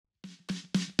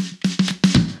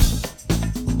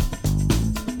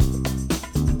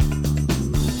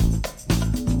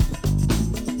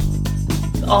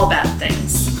all bad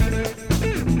things.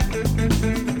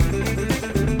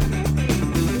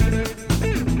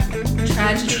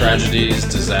 Tragedies,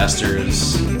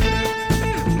 disasters.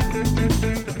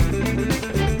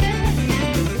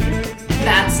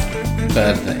 That's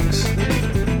Bad things.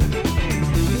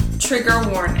 trigger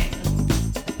warning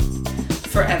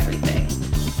for everything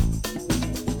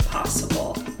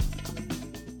possible.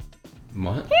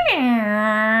 What?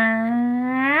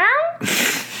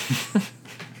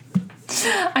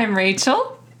 I'm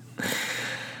Rachel,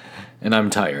 And I'm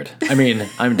tired. I mean,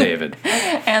 I'm David.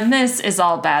 and this is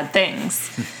All Bad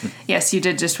Things. Yes, you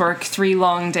did just work 3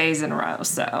 long days in a row,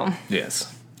 so.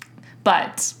 Yes.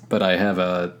 But But I have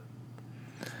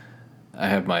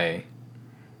my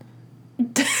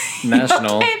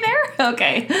national... okay there?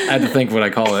 Okay. I had to think what I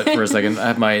call it for a second. I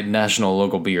have my national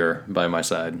local beer by my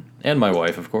side. And my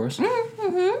wife, of course.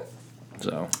 Mm-hmm.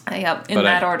 So, Yep, in But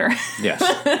that I- order. yes.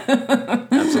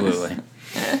 Absolutely.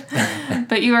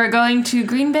 But you are going to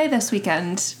Green Bay this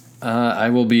weekend. I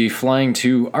will be flying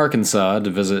to Arkansas to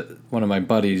visit one of my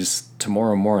buddies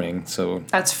tomorrow morning. So,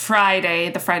 That's Friday,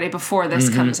 the Friday before this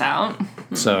comes out.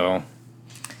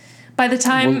 By the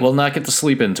time... we'll not get to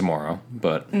sleep in tomorrow,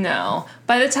 but No.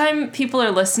 By the time people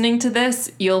are listening to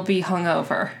this, you'll be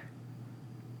hungover.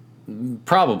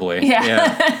 probably.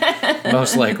 Yeah.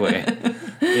 Most likely.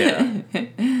 Yeah.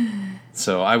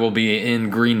 So I will be in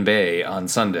Green Bay on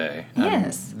Sunday.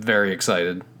 Yes. I'm very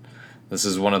excited. This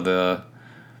is one of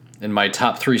in my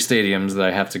top 3 stadiums that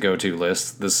I have to go to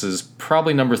list. This is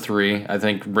probably number 3. I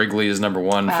think Wrigley is number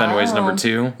 1, Fenway's number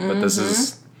 2, but this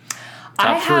is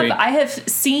top 3. I have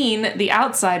seen the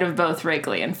outside of both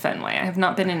Wrigley and Fenway. I have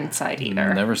not been inside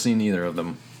either. Never seen either of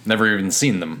them. Never even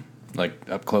seen them, like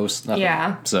up close. Nothing.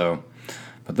 Yeah. So,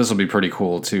 but this will be pretty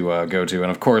cool to go to,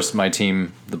 and of course, my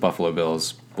team, the Buffalo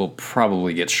Bills, will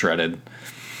probably get shredded.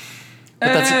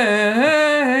 But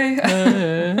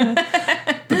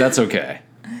that's okay.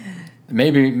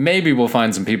 Maybe we'll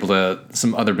find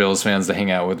some other Bills fans to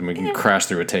hang out with, and we can crash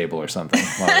through a table or something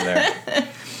while we're there.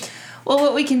 Well,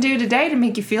 what we can do today to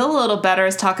make you feel a little better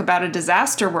is talk about a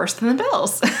disaster worse than the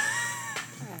Bills.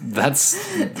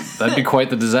 That'd be quite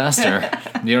the disaster.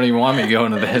 You don't even want me to go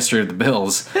into the history of the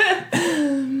Bills.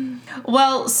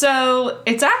 Well, so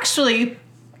it's actually,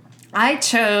 I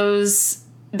chose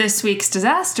this week's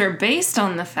disaster based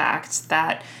on the fact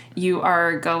that you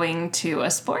are going to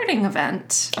a sporting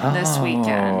event this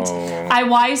weekend. I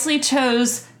wisely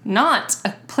chose not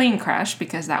a plane crash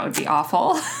because that would be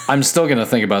awful. I'm still gonna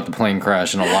think about the plane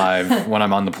crash and Alive when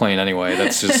I'm on the plane anyway.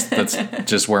 That's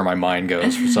just where my mind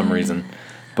goes for some reason.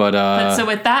 But So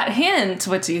with that hint,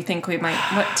 what do you think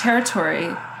what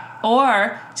territory,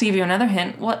 or to give you another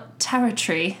hint, what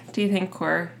territory do you think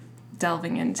we're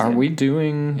delving into? are we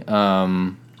doing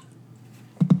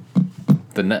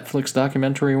the Netflix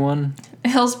documentary one?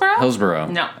 Hillsborough? Hillsborough.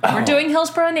 No, we're doing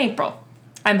Hillsborough in April.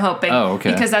 I'm hoping. Oh,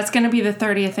 okay. Because that's going to be the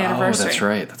 30th anniversary. Oh, that's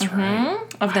right. That's right.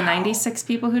 Of the 96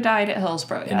 people who died at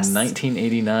Hillsborough, yes. In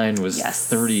 1989 was Yes.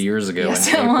 30 years ago. Yes,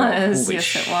 in it April. was. Holy Yes, it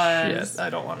shit. was. I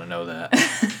don't want to know that.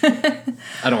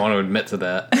 I don't want to admit to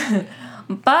that.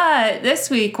 But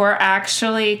this week we're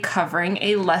actually covering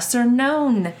a lesser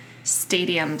known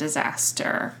stadium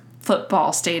disaster.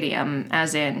 Football stadium,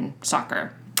 as in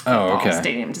soccer. Oh, Football okay.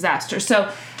 Stadium disaster.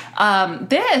 So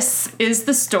this is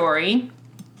the story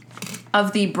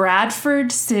of the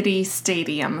Bradford City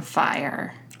Stadium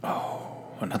fire.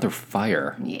 Another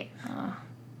fire Yeah.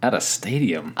 at a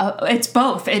stadium. It's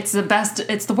both. It's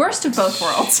the worst of both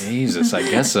worlds. Jesus, I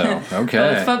guess so. Both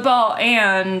Okay. football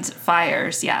and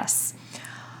fires, yes.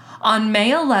 On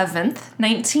May 11th,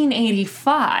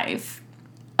 1985,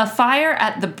 a fire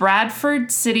at the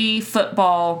Bradford City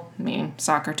Football,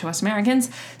 soccer to us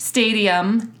Americans,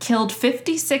 stadium killed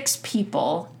 56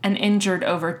 people and injured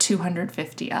over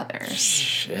 250 others.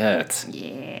 Shit.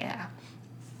 Yeah.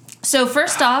 So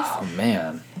first off, Oh,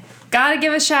 man. gotta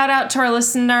give a shout out to our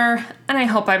listener, and I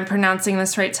hope I'm pronouncing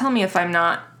this right. Tell me if I'm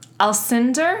not.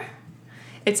 Alcindor?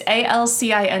 It's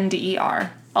Alcinder.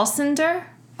 Alcindor?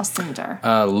 Alcindor.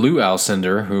 Lou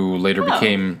Alcindor, who later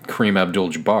became Kareem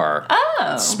Abdul-Jabbar,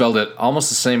 spelled it almost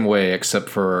the same way, except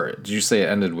for, did you say it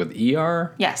ended with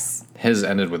ER? Yes. His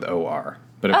ended with OR,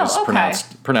 but it was okay.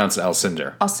 pronounced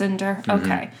Alcindor. Alcindor.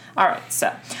 Okay. All right.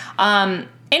 So,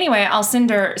 anyway,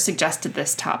 Alcindor suggested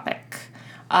this topic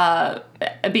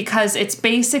because it's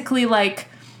basically like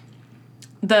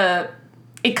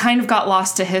it kind of got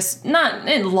lost to not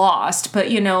lost, but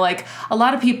like a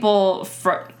lot of people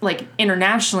like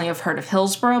internationally have heard of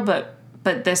Hillsborough, but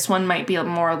but this one might be a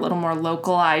little more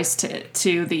localized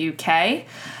to the UK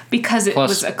because it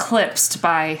was eclipsed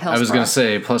by Hillsborough. I was going to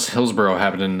say, plus Hillsborough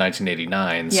happened in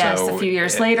 1989. Yes, so a few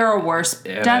years later, a worse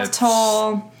death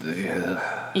toll.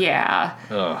 Yeah.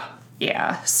 Ugh.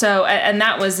 Yeah. So, and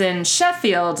that was in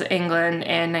Sheffield, England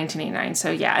in 1989.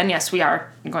 So, yeah. And yes, we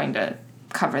are going to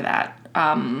cover that.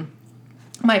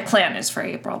 My plan is for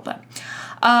April, but...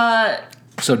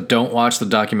 So don't watch the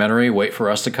documentary. Wait for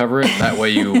us to cover it. That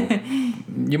way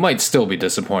you might still be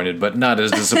disappointed, but not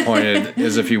as disappointed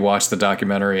as if you watch the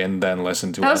documentary and then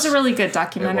listen to us. That was a really good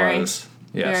documentary. It was.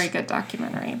 Yes. Very good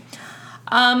documentary.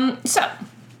 So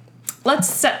let's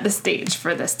set the stage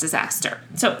for this disaster.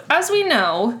 So as we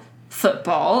know,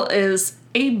 football is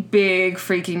a big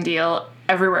freaking deal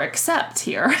everywhere except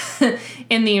here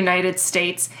in the United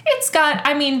States. It's got,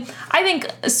 I mean, I think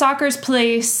soccer's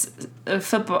place,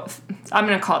 football, I'm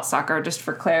going to call it soccer just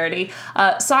for clarity.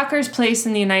 Soccer's place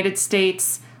in the United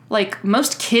States, like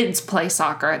most kids play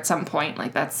soccer at some point.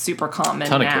 Like that's super common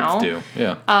now. A ton of kids do,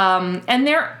 yeah. And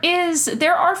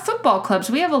there are football clubs.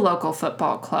 We have a local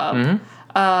football club.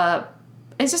 Mm-hmm.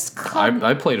 It's just called...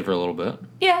 I played it for a little bit.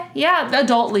 Yeah,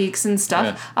 adult leagues and stuff.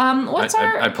 Yeah.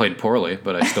 I played poorly,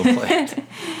 but I still played.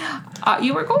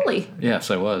 You were goalie. Yes,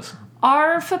 I was.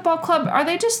 Our football club, are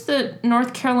they just the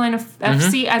North Carolina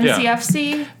FC,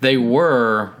 NCFC? Yeah. They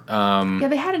were... yeah,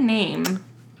 they had a name.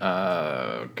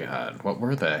 God, what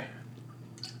were they?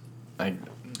 Anyway,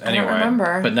 I don't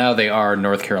remember. But now they are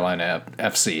North Carolina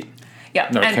FC. Yeah.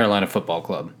 North Carolina Football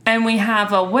Club. And we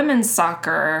have a women's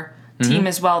soccer team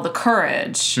as well, the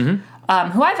Courage, who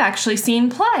I've actually seen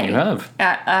play. You have.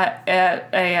 That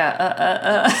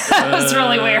was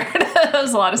really weird. That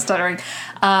was a lot of stuttering.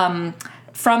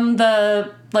 From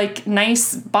the, like,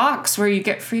 nice box where you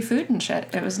get free food and shit.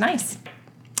 It was nice.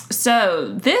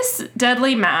 So, this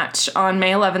deadly match on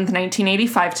May 11th,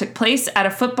 1985 took place at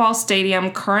a football stadium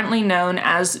currently known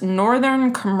as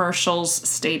Northern Commercials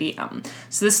Stadium.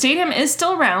 So, the stadium is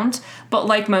still around, but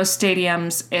like most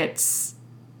stadiums,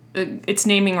 its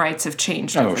naming rights have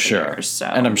changed over the years. So.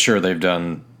 And I'm sure they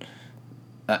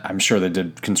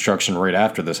did construction right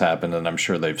after this happened, and I'm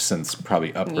sure they've since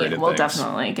probably upgraded we'll things.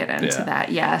 Definitely get into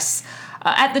that, yes.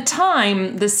 At the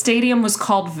time, the stadium was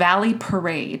called Valley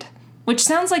Parade, which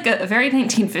sounds like a very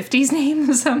 1950s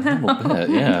name somehow. A little bit,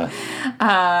 yeah.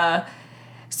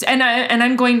 And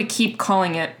I'm going to keep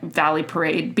calling it Valley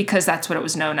Parade because that's what it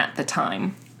was known at the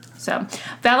time. So,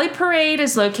 Valley Parade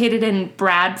is located in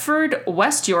Bradford,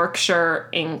 West Yorkshire,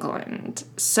 England.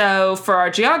 So, for our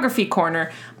geography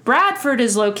corner, Bradford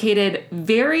is located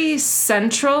very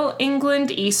central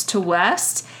England, east to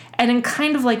west, and in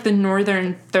kind of like the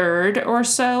northern third or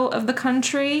so of the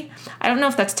country. I don't know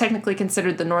if that's technically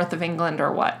considered the north of England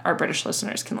or what. Our British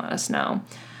listeners can let us know.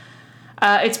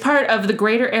 It's part of the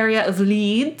greater area of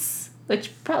Leeds, which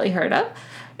you've probably heard of.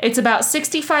 It's about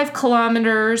 65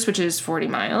 kilometers, which is 40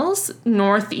 miles,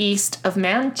 northeast of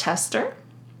Manchester,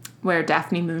 where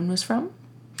Daphne Moon was from.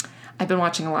 I've been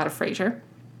watching a lot of Frasier.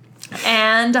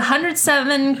 And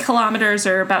 107 kilometers,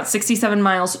 or about 67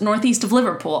 miles, northeast of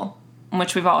Liverpool,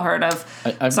 which we've all heard of.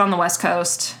 It's on the west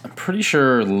coast. I'm pretty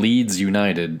sure Leeds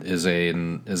United is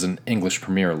an English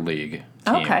Premier League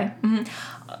team. Okay.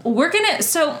 Mm-hmm. We're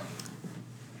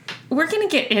gonna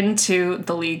get into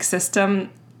the league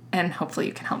system. And hopefully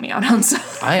you can help me out on some.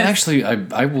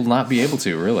 I will not be able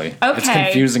to, really. Okay. It's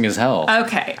confusing as hell.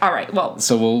 Okay, all right, well.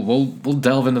 So we'll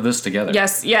delve into this together.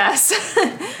 Yes.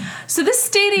 So this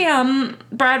stadium,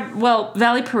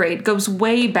 Valley Parade, goes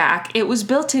way back. It was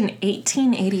built in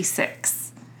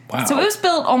 1886. Wow. So it was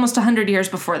built almost 100 years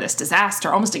before this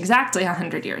disaster, almost exactly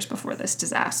 100 years before this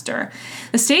disaster.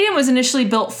 The stadium was initially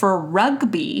built for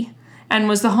rugby and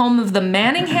was the home of the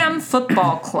Manningham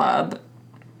Football Club.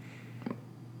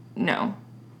 No.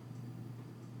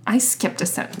 I skipped a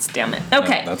sentence, damn it.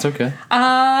 Okay. No, that's okay.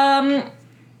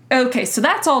 Okay, so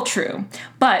that's all true.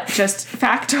 But just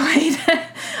factoid,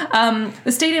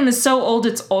 the stadium is so old,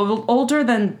 it's older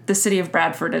than the city of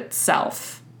Bradford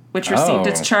itself, which received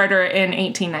its charter in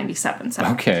 1897. So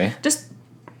okay. Just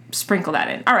sprinkle that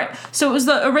in. All right. So it was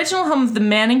the original home of the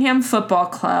Manningham Football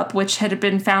Club, which had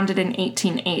been founded in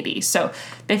 1880. So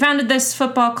they founded this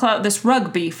football club, this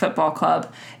rugby football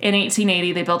club, in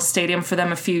 1880. They built a stadium for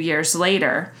them a few years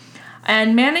later.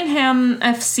 And Manningham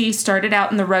FC started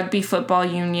out in the Rugby Football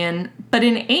Union, but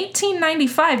in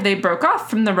 1895 they broke off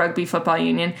from the Rugby Football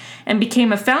Union and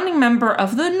became a founding member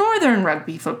of the Northern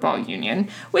Rugby Football Union,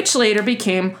 which later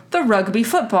became the Rugby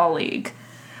Football League.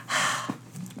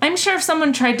 I'm sure if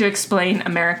someone tried to explain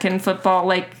American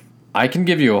football I can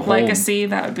give you a whole legacy,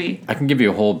 that would be... I can give you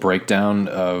a whole breakdown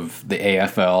of the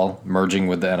AFL merging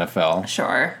with the NFL.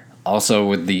 Sure. Also,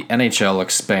 with the NHL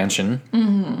expansion,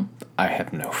 I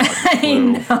have no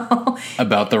fucking clue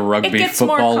about the Rugby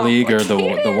Football League or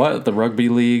the what? The Rugby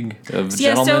League of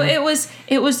Gentlemen? So it was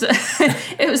it was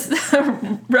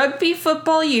the Rugby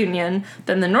Football Union,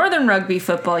 then the Northern Rugby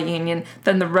Football Union,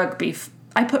 then the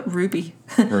I put Ruby.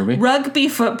 Rugby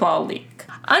Football League.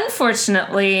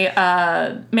 Unfortunately,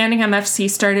 Manningham FC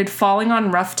started falling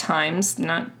on rough times,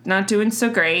 not doing so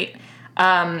great,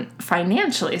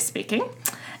 financially speaking.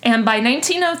 And by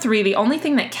 1903, the only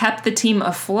thing that kept the team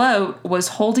afloat was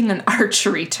holding an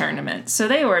archery tournament. So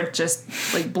they were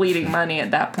just like bleeding money at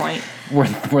that point.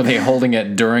 Were they holding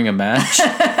it during a match?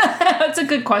 That's a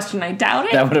good question. I doubt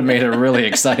it. That would have made it really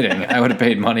exciting. I would have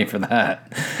paid money for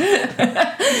that.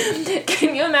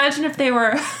 Can you imagine if they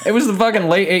were... It was the fucking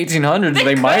late 1800s.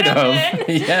 They might have.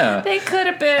 Yeah. They could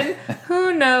have been.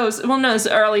 Who knows? Well, no, it's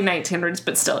early 1900s,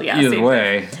 but still, yeah. Either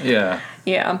way, yeah.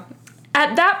 Yeah.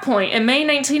 At that point, in May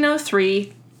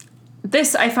 1903,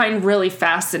 this I find really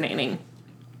fascinating.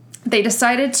 They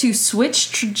decided to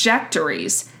switch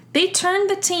trajectories. They turned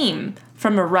the team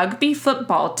from a rugby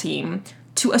football team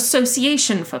to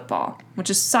association football, which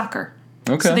is soccer.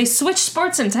 Okay. So they switched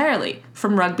sports entirely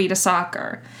from rugby to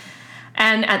soccer.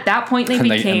 And at that point, they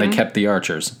became... And they kept the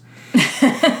Archers.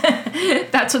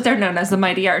 That's what they're known as, the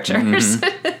Mighty Archers.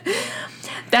 Mm-hmm.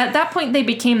 At that point, they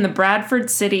became the Bradford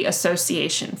City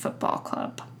Association Football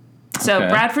Club. So, okay.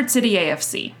 Bradford City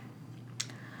AFC.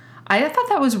 I thought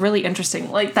that was really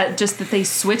interesting. Like, that they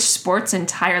switched sports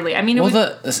entirely. I mean,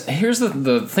 here's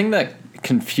the thing that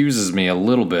confuses me a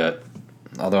little bit,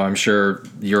 although I'm sure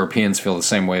Europeans feel the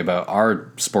same way about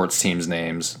our sports teams'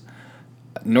 names.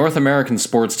 North American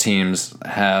sports teams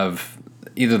have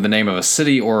either the name of a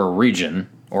city or a region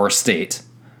or a state.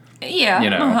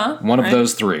 Yeah, one of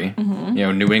those three.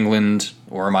 Mm-hmm. New England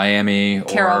or Miami or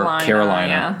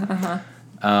Carolina.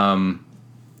 Yeah.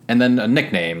 And then a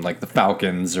nickname like the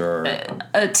Falcons or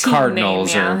a team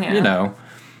Cardinals name,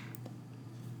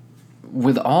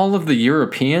 With all of the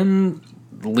European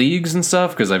leagues and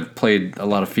stuff, because I've played a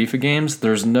lot of FIFA games,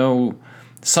 there's no...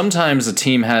 Sometimes a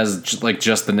team has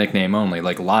just the nickname only,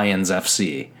 like Lions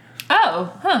FC.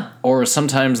 Oh, huh. Or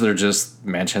sometimes they're just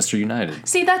Manchester United.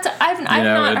 See,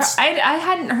 I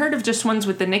hadn't heard of just ones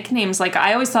with the nicknames. Like,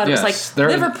 I always thought it was like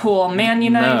Liverpool, Man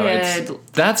United. No,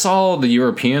 that's all the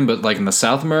European, but like in the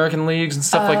South American leagues and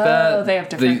stuff like that. Oh, they have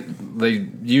different. They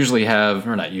usually have,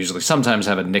 or not usually, sometimes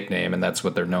have a nickname, and that's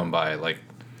what they're known by. Like,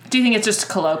 do you think it's just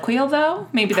colloquial though?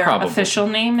 Maybe their official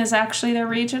name is actually their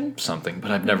region? Something,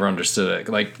 but I've never understood it.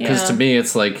 Like, because to me,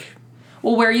 it's like.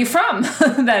 Well, where are you from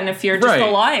then if you're just the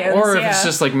Lions? Or if it's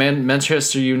just like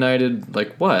Manchester United,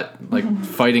 like what? Like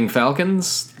Fighting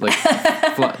Falcons? Like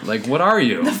like what are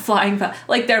you? The Flying Falcons.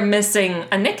 Like they're missing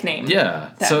a nickname. Yeah.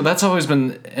 Then. So that's always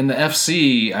been... In the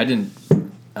FC, I didn't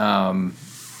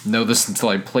know this until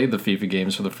I played the FIFA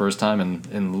games for the first time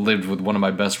and lived with one of my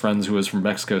best friends who was from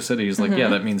Mexico City. He's like, yeah,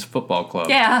 that means football club.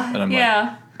 Yeah, and I'm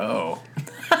like, oh.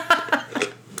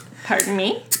 Pardon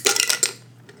me?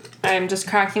 I'm just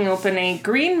cracking open a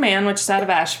Green Man, which is out of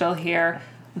Asheville here.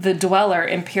 The Dweller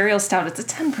Imperial Stout. It's a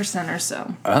 10% or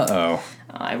so. Uh-oh.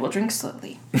 I will drink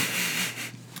slowly.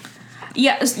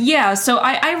 Yeah. So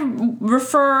I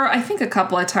refer, I think a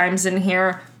couple of times in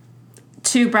here,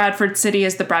 to Bradford City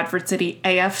as the Bradford City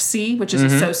AFC, which is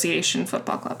Association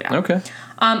Football Club. Yeah. Okay.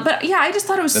 But yeah, I just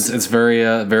thought it was... It's very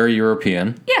very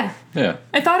European. Yeah. Yeah.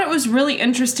 I thought it was really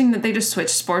interesting that they just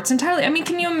switched sports entirely. I mean,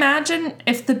 can you imagine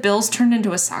if the Bills turned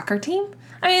into a soccer team?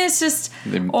 I mean, it's just...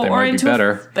 They might be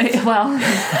better. Well...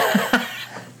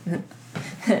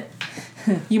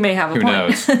 you may have a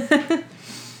point. Who knows?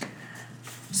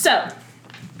 So,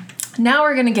 now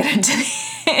we're going to get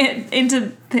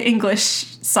into the English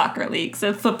soccer leagues,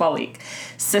 the football league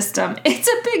system. It's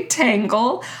a big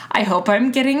tangle. I hope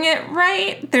I'm getting it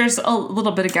right. There's a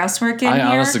little bit of guesswork in here.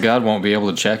 I honest to God won't be able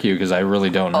to check you because I really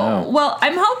don't know. Well,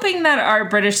 I'm hoping that our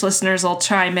British listeners will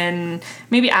chime in.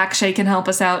 Maybe Akshay can help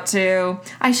us out too.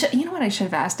 You know what? I should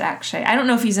have asked Akshay. I don't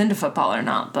know if he's into football or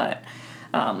not, but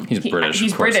he's British.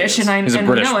 He's British, and I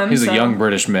know him. He's a young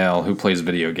British male who plays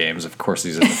video games. Of course,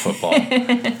 he's into football.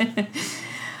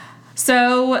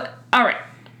 So, all right.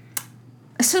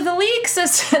 So the league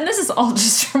system, and this is all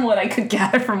just from what I could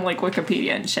gather from like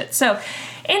Wikipedia and shit. So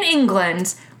in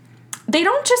England, they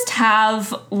don't just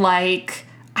have like,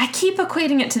 I keep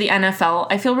equating it to the NFL.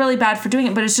 I feel really bad for doing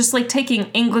it, but it's just like taking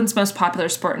England's most popular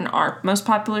sport and our most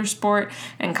popular sport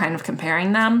and kind of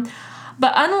comparing them.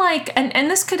 But unlike, and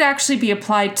this could actually be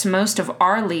applied to most of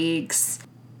our leagues.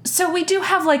 So we do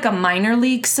have like a minor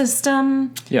league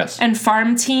system. Yes. And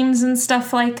farm teams and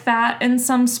stuff like that in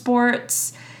some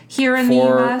sports. here in the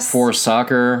U.S. For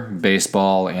soccer,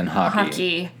 baseball, and hockey.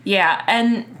 Hockey, yeah,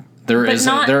 and there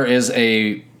is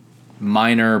a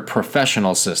minor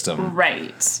professional system,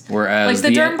 right? Whereas like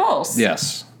the Durham Bulls,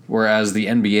 yes. Whereas the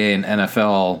NBA and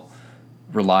NFL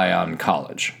rely on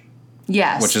college.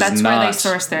 Yes, that's where they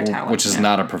source their talent. Which is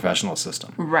not a professional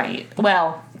system. Right.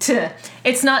 Well,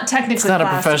 it's not technically It's not a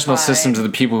professional system to the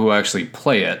people who actually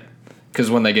play it.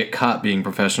 Because when they get caught being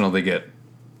professional, they get,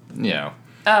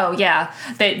 Oh, yeah.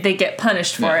 They get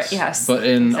punished for it, yes. But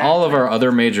in all of our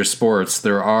other major sports,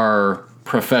 there are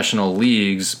professional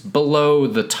leagues below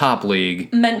the top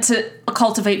league. Meant to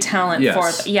cultivate talent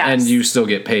for them. Yes. And you still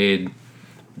get paid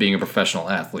being a professional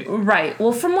athlete. Right.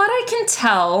 Well, from what I can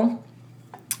tell,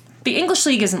 the English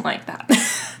league isn't like that.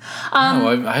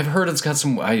 No, I've heard it's got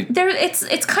some.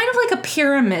 It's kind of like a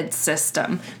pyramid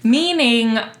system,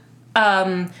 meaning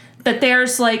that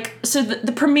there's like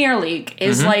the Premier League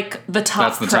is like the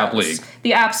top. That's the pros, top league,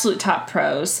 the absolute top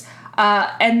pros,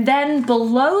 and then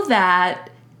below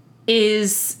that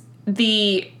is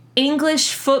the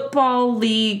English Football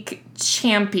League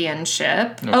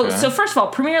Championship. Okay. Oh, so first of all,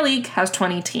 Premier League has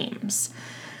 20 teams.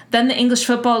 Then the English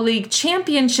Football League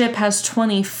Championship has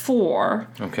 24.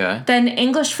 Okay. Then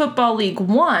English Football League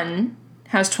 1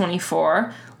 has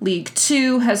 24. League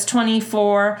 2 has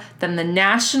 24. Then the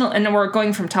National... And we're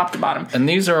going from top to bottom. And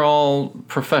these are all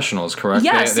professionals, correct?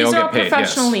 Yes, they these all are all get paid.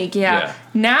 professional Yes. league, yeah.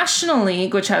 National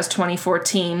League, which has 24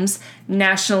 teams.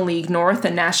 National League North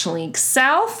and National League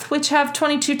South, which have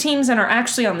 22 teams and are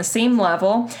actually on the same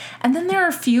level. And then there are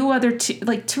a few other,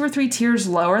 like 2 or 3 tiers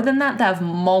lower than that have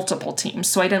multiple teams.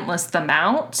 So I didn't list them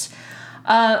out.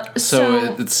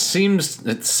 So it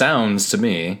sounds to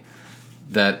me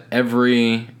that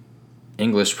every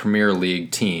English Premier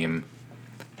League team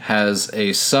has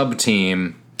a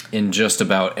sub-team in just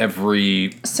about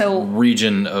every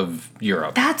region of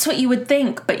Europe. That's what you would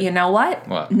think, but you know what?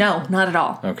 What? No, not at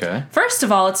all. Okay. First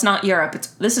of all, it's not Europe.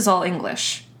 This is all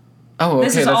English. Oh, okay.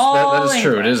 This is that is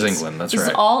true. England. It is England. That's right. This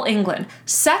is all England.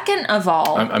 Second of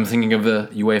all... I'm thinking of the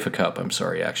UEFA Cup. I'm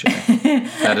sorry, actually.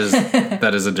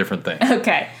 that is a different thing.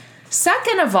 Okay.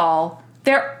 Second of all,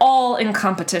 they're all in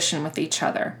competition with each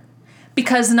other.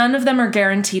 Because none of them are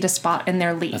guaranteed a spot in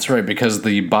their league. That's right, because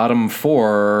the bottom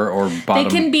 4 or bottom...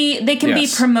 They can be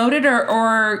promoted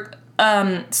or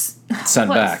sent back.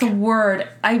 What's the word?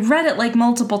 I read it like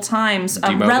multiple times.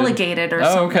 Relegated or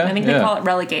something. Okay. I think they call it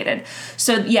relegated.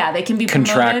 So yeah, they can be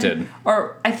promoted, contracted.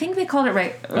 Or I think they called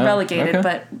it relegated.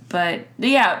 Okay. But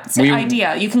yeah, it's the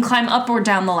idea. You can climb up or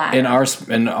down the ladder.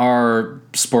 In our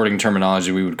sporting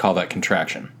terminology, we would call that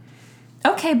contraction.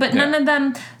 Okay, but none of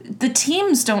them. The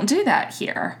teams don't do that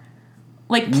here.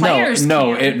 Like players.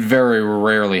 No, it very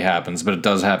rarely happens, but it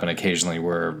does happen occasionally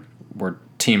where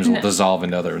teams will dissolve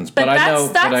into others. But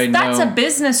that's a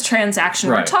business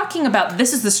transaction. Right. We're talking about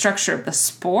this is the structure of the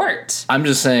sport. I'm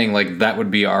just saying, like, that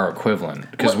would be our equivalent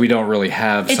because we don't really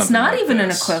have. It's not like even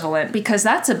this. an equivalent because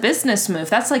that's a business move.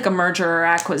 That's like a merger or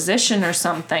acquisition or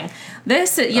something.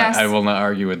 This, yes, I will not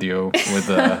argue with you with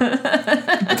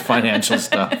with financial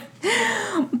stuff.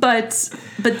 But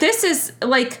this is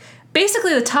like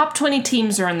basically the top 20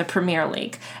 teams are in the Premier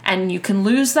League, and you can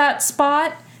lose that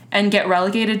spot and get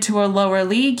relegated to a lower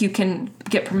league. You can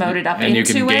get promoted up and into it.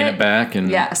 And you can gain it back. And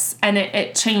yes, and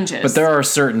it changes. But there are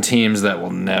certain teams that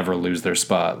will never lose their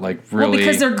spot. Like, really. Well,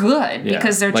 because they're good. Yeah.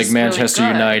 Because they're like just Manchester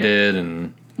really good. United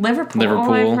and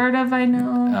Liverpool. I've heard of, I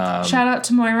know. Shout out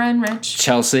to Moira and Rich.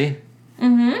 Chelsea.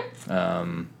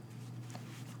 Mm-hmm.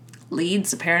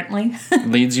 Leeds, apparently.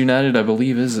 Leeds United, I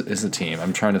believe, is a team.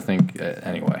 I'm trying to think.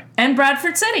 Anyway. And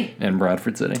Bradford City. I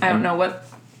don't know what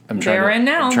they're in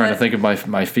now. I'm trying to think of my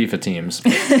FIFA teams.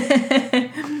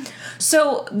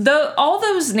 So all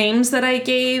those names that I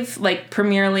gave, like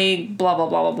Premier League, blah, blah,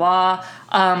 blah, blah,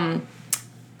 blah,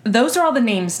 those are all the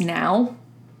names now.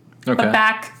 Okay. But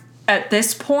back at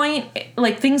this point,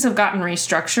 like, things have gotten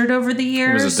restructured over the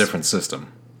years. It was a different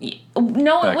system.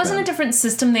 No, it wasn't a different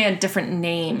system. They had different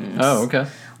names. Oh, okay.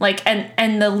 Like,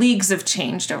 and the leagues have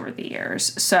changed over the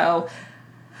years. So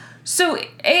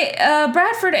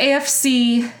Bradford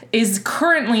AFC is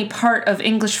currently part of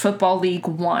English Football League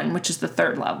 1, which is the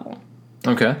third level.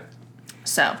 Okay.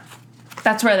 So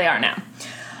that's where they are now.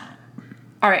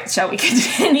 All right, shall we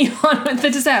continue on with the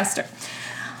disaster?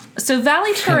 So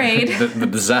Valley Parade... the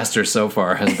disaster so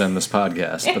far has been this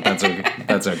podcast, but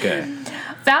that's okay.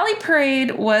 Valley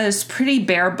Parade was pretty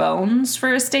bare bones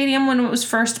for a stadium when it was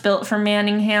first built for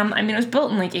Manningham. I mean, it was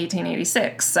built in like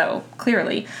 1886, so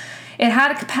clearly. It had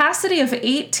a capacity of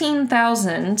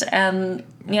 18,000 and...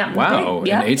 Yeah, wow, big,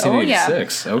 yeah. in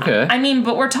 1886. Okay. I mean,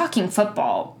 but we're talking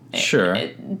football. Sure.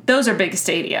 Those are big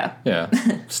stadia. Yeah.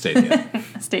 Stadia.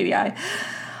 Stadia.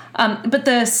 But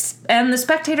the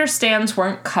spectator stands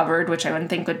weren't covered, which I wouldn't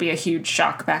think would be a huge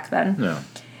shock back then. No.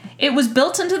 It was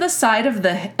built into the side of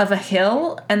a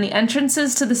hill, and the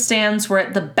entrances to the stands were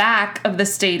at the back of the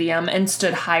stadium and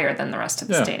stood higher than the rest of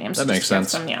the stadium. So that makes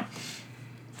sense.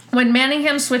 When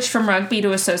Manningham switched from rugby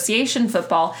to association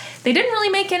football, they didn't really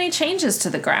make any changes to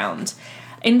the ground.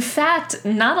 In fact,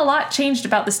 not a lot changed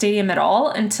about the stadium at all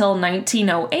until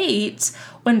 1908,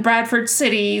 when Bradford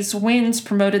City's Winds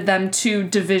promoted them to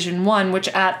Division I, which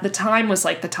at the time was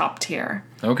like the top tier.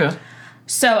 Okay.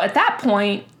 So at that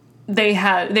point, they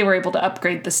were able to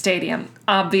upgrade the stadium.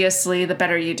 Obviously, the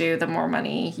better you do, the more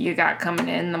money you got coming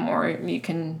in, the more you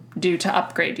can do to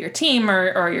upgrade your team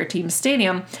or your team's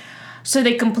stadium. So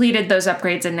they completed those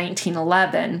upgrades in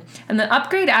 1911. And the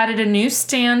upgrade added a new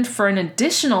stand for an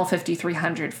additional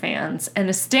 5,300 fans and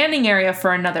a standing area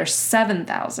for another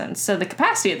 7,000. So the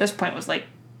capacity at this point was like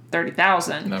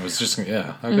 30,000. That was just,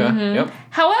 yeah, okay, yep.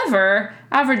 However,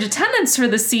 average attendance for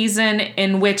the season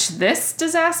in which this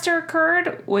disaster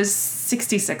occurred was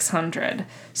 6,600.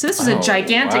 So this was a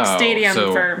gigantic stadium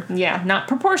for, not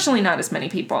proportionally not as many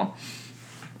people.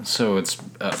 So it's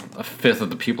a fifth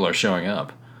of the people are showing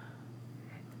up.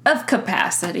 Of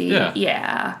capacity,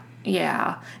 yeah.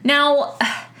 Now,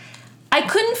 I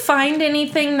couldn't find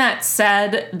anything that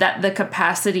said that the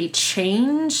capacity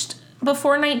changed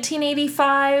before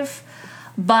 1985,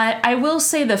 but I will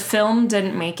say the film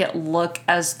didn't make it look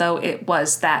as though it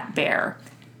was that bare.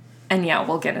 And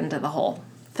we'll get into the whole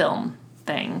film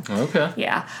thing. Okay.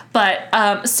 Yeah,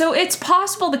 but so it's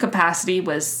possible the capacity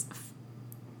was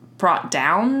brought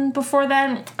down before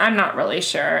then. I'm not really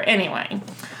sure. Anyway.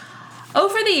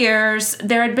 Over the years,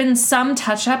 there had been some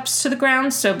touch-ups to the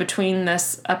ground, so between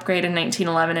this upgrade in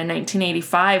 1911 and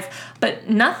 1985, but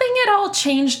nothing at all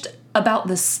changed about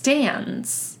the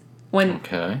stands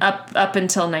up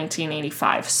until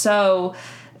 1985. So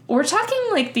we're talking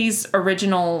like these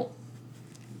original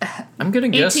I'm gonna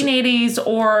guess 1880s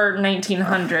or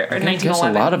 1900 or 1911. Guess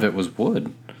a lot of it was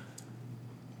wood.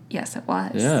 Yes, it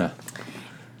was. Yeah.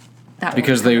 That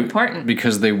because important.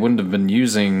 Because they wouldn't have been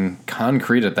using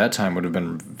concrete at that time. Would have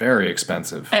been very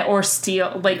expensive. Or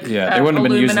steel, they wouldn't have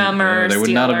been using. They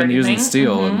would not have been using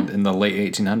steel in the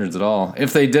late 1800s at all.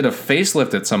 If they did a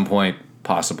facelift at some point,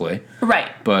 possibly.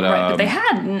 Right. But they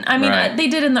hadn't. I mean, they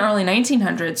did in the early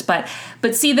 1900s. But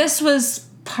see, this was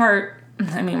part.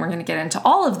 I mean, we're going to get into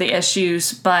all of the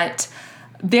issues, but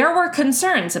there were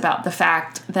concerns about the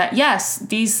fact that yes,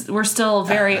 these were still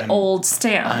very old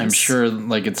stands. I'm sure,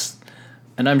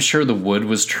 and I'm sure the wood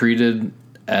was treated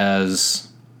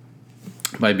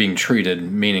by being treated,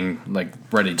 meaning like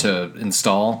ready to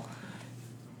install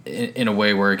in a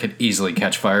way where it could easily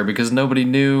catch fire because nobody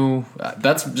knew.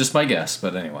 That's just my guess,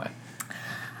 but anyway.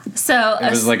 So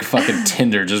it was like fucking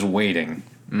Tinder just waiting.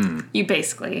 You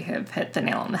basically have hit the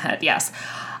nail on the head, yes.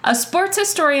 A sports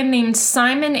historian named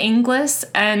Simon Inglis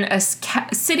and a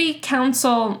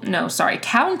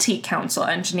county council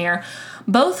engineer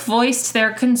both voiced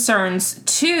their concerns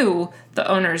to the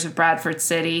owners of Bradford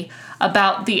City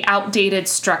about the outdated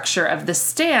structure of the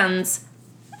stands,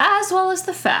 as well as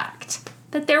the fact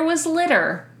that there was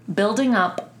litter building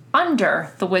up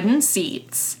under the wooden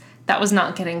seats that was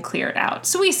not getting cleared out.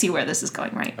 So we see where this is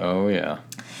going, right? Oh, yeah.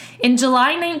 In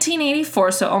July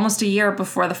 1984, so almost a year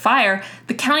before the fire,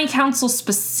 the county council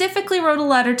specifically wrote a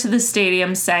letter to the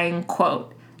stadium saying,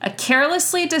 quote, "A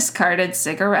carelessly discarded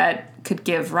cigarette could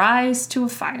give rise to a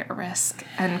fire risk,"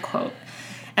 end quote.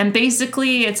 And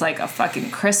basically, it's like a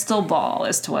fucking crystal ball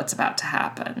as to what's about to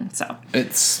happen. So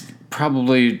it's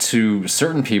probably to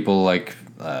certain people, like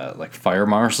fire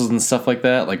marshals and stuff like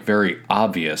that, like very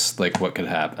obvious, like what could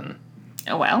happen.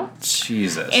 Well,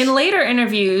 Jesus. In later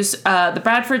interviews, the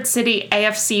Bradford City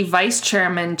AFC vice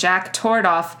chairman Jack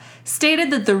Tordoff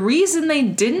stated that the reason they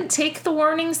didn't take the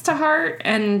warnings to heart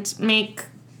and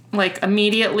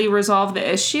immediately resolve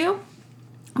the issue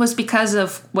was because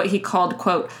of what he called,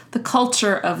 quote, the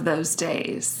culture of those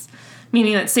days,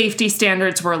 meaning that safety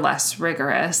standards were less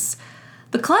rigorous.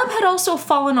 The club had also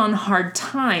fallen on hard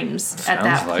times at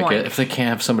that point. It. If they can't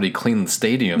have somebody clean the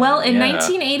stadium. Well, in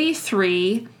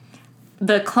 1983,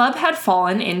 the club had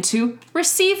fallen into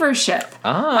receivership.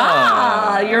 You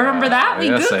remember that? We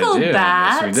Googled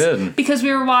that. Yes, we did. Because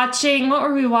we were watching, what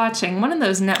were we watching? One of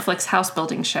those Netflix house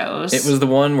building shows. It was the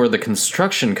one where the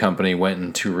construction company went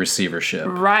into receivership.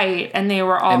 Right, and they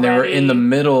were already... And they were in the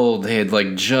middle, they had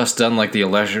just done the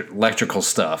electrical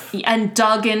stuff. And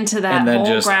dug into that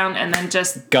whole ground and then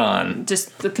just... Gone.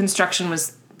 Just the construction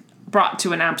was brought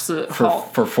to an absolute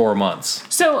halt. For 4 months.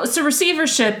 So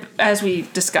receivership, as we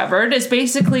discovered, is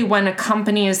basically when a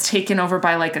company is taken over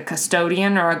by like a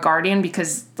custodian or a guardian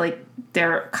because like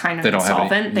they're kind of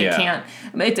insolvent. They can't.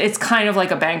 It's kind of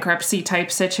like a bankruptcy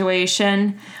type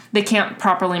situation. They can't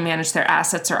properly manage their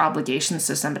assets or obligations,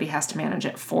 so somebody has to manage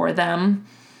it for them.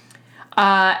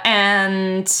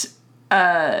 And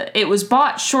it was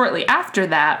bought shortly after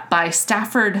that by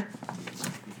Stafford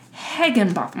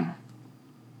Higginbotham.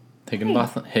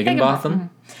 Higginbotham?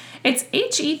 It's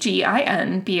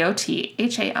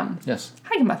Higginbotham. Yes.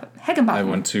 Higginbotham. I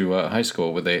went to high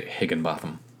school with a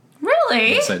Higginbotham.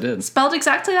 Really? Yes, I did. Spelled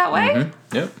exactly that way?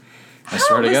 Mm-hmm. Yep.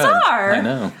 How bizarre. I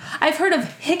know. I've heard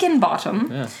of Higginbotham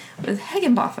with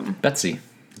Higginbotham. Betsy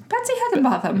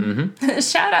Higginbotham. Mm-hmm.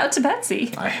 Shout out to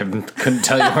Betsy. I couldn't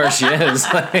tell you where she is.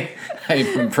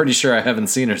 I'm pretty sure I haven't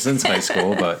seen her since high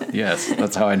school, but yes,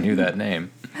 that's how I knew that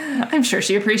name. I'm sure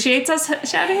she appreciates us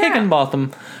shouting her out.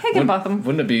 Higginbotham. Higginbotham.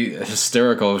 Wouldn't it be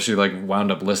hysterical if she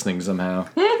wound up listening somehow?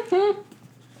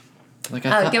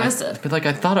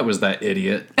 I thought it was that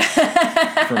idiot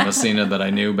from Messina that I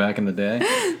knew back in the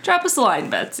day. Drop us a line,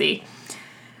 Betsy.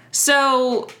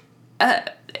 So,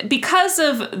 because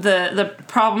of the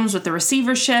problems with the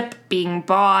receivership being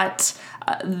bought,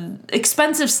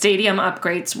 expensive stadium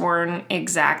upgrades weren't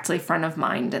exactly front of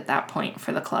mind at that point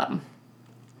for the club,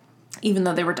 even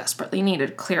though they were desperately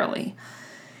needed, clearly.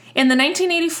 In the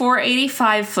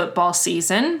 1984-85 football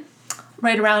season,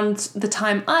 right around the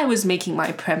time I was making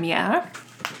my premiere,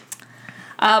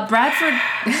 Bradford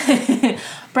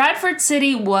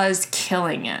City was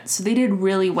killing it. So they did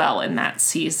really well in that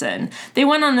season. They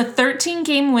went on a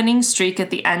 13-game winning streak at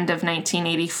the end of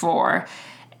 1984.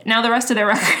 Now the rest of their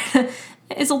record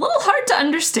is a little hard to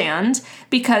understand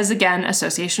because, again,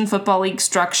 Association Football League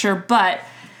structure, but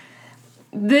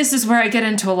this is where I get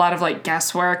into a lot of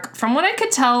guesswork. From what I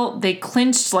could tell, they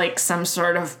clinched some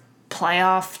sort of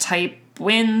playoff type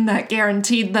win that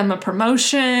guaranteed them a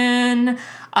promotion.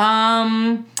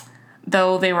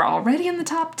 Though they were already in the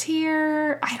top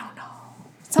tier. I don't know.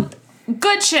 Some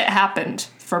good shit happened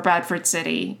for Bradford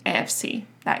City AFC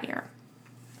that year.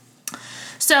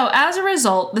 So as a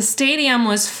result, the stadium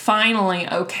was finally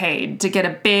okayed to get a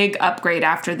big upgrade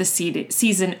after the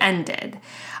season ended.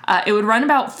 It would run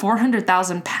about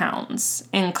 £400,000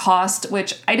 in cost,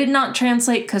 which I did not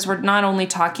translate because we're not only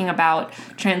talking about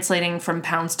translating from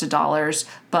pounds to dollars,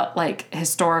 but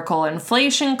historical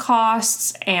inflation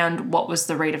costs and what was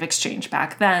the rate of exchange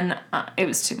back then. It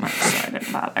was too much, so I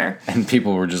didn't bother. And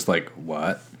people were just like,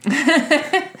 what?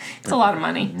 It's a lot of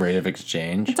money. Rate of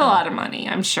exchange? It's a lot of money,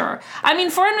 I'm sure. I mean,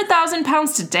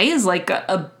 £400,000 today is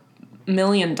 $1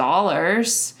 million.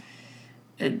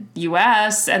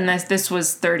 US, and this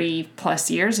was 30 plus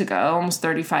years ago, almost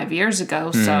 35 years ago,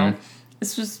 so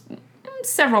this was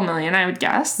several million, I would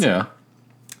guess. Yeah.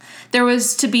 There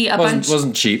was to be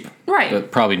wasn't cheap. Right.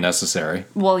 But probably necessary.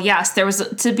 Well, yes, there was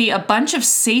to be a bunch of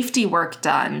safety work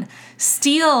done,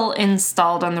 steel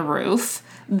installed on the roof,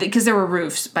 because there were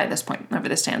roofs by this point over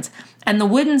the stands, and the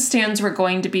wooden stands were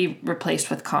going to be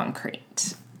replaced with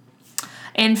concrete.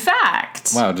 In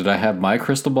fact... Wow, did I have my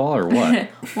crystal ball or what?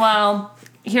 Well...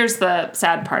 Here's the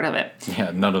sad part of it.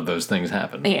 Yeah, none of those things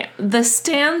happened. Yeah, the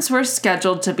stands were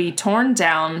scheduled to be torn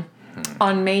down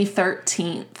on May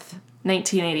 13th,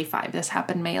 1985. This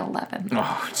happened May 11th.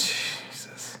 Oh,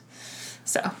 Jesus.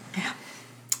 So, yeah.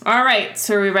 All right,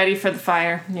 so are we ready for the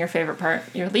fire? Your favorite part?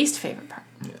 Your least favorite part?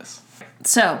 Yes.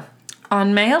 So,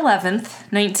 on May 11th,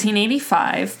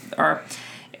 1985, or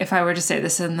if I were to say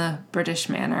this in the British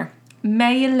manner,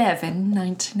 May 11,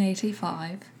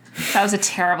 1985... That was a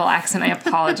terrible accent. I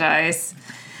apologize.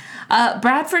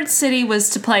 Bradford City was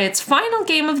to play its final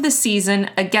game of the season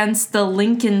against the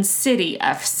Lincoln City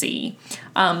FC.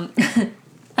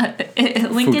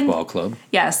 Football club.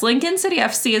 Yes, Lincoln City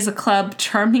FC is a club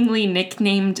charmingly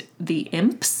nicknamed the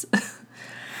Imps.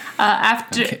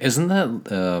 Isn't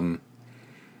that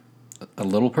a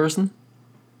little person?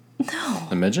 No.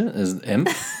 A midget? Is imp?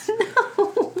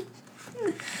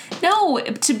 No,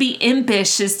 to be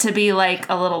impish is to be it's like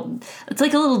a little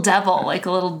devil, like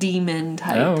a little demon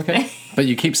type. Oh, okay. But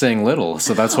you keep saying little,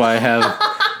 so that's why I have...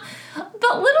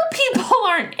 But little people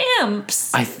aren't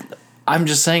imps. I'm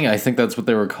just saying, I think that's what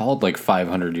they were called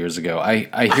 500 years ago.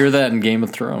 I hear that in Game of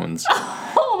Thrones.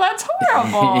 Oh, that's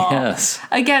horrible. Yes.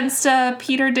 Against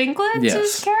Peter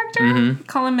Dinklage's character? Mm-hmm.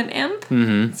 Call him an imp?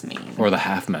 Mm-hmm. That's mean. Or the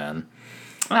half man.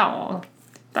 Oh,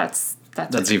 that's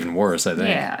even worse, I think.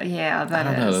 Yeah, that is. I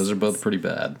don't know, those are both pretty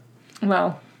bad.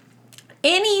 Well,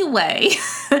 anyway,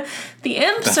 the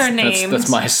imps are named... That's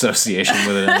my association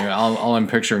with it. All I'm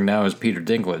picturing now is Peter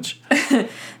Dinklage.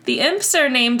 The imps are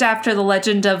named after the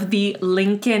legend of the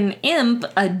Lincoln Imp,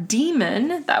 a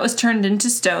demon that was turned into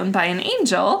stone by an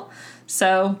angel.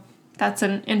 So that's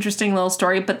an interesting little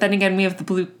story. But then again, we have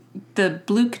the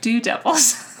Bluke Dew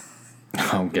Devils.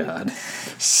 Oh, God.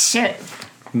 Shit.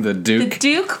 The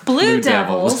Duke Blue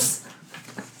Devils.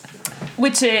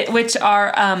 Which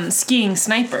are skiing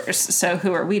snipers. So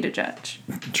who are we to judge?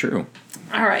 True.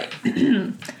 All right.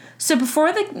 So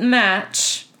before the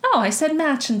match... Oh, I said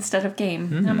match instead of game.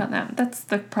 Mm-hmm. How about that? That's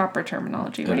the proper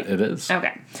terminology, right? It is.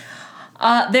 Okay.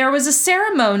 There was a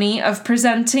ceremony of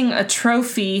presenting a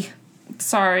trophy.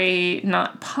 Sorry,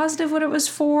 not positive what it was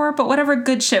for, but whatever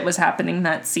good shit was happening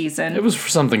that season. It was for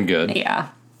something good. Yeah.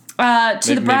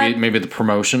 Maybe the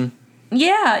promotion.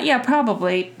 Yeah,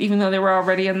 probably. Even though they were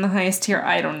already in the highest tier,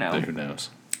 I don't know. Who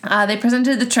knows? They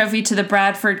presented the trophy to the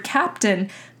Bradford captain,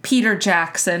 Peter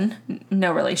Jackson,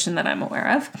 no relation that I'm aware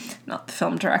of, not the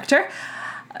film director.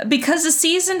 Because the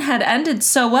season had ended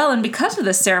so well, and because of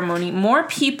the ceremony, more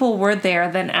people were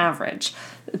there than average,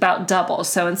 about double.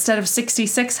 So instead of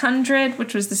 6,600,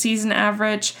 which was the season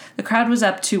average, the crowd was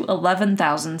up to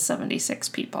 11,076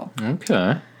 people.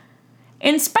 Okay.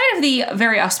 In spite of the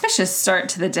very auspicious start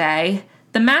to the day,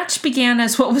 the match began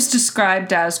as what was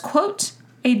described as, quote,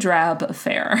 a drab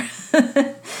affair.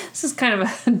 This is kind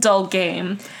of a dull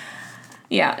game.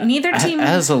 Yeah, neither team...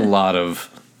 As a lot of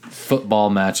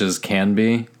football matches can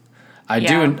be. I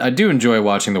do enjoy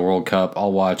watching the World Cup.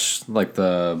 I'll watch, like,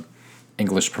 the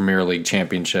English Premier League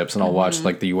Championships, and I'll watch,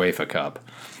 like, the UEFA Cup.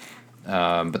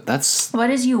 But that's... What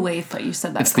is UEFA? You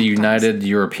said that It's the United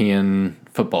European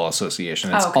Football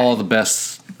Association. It's all the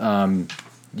best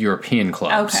European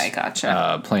clubs. Okay,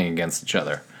 gotcha. Playing against each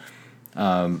other.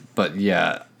 But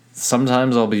yeah,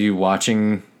 sometimes I'll be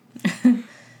watching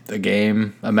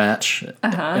a match,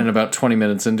 and about 20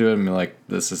 minutes into it, I'm like,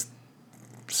 this is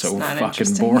so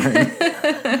fucking boring.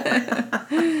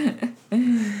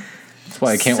 That's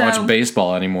why I can't watch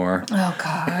baseball anymore. Oh,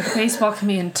 God. Baseball can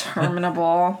be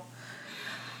interminable.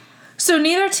 So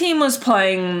neither team was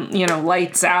playing,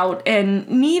 lights out, and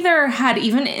neither had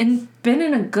even been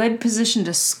in a good position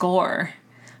to score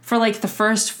for, like, the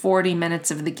first 40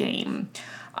 minutes of the game.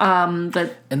 And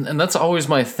that's always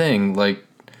my thing. Like,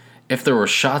 if there were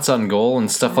shots on goal and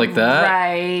stuff like that,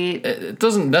 right? It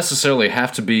doesn't necessarily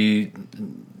have to be.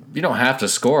 You don't have to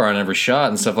score on every shot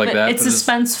and stuff like that. It's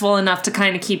suspenseful enough to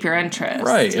kind of keep your interest,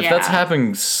 right? If that's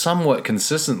happening somewhat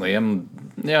consistently, I'm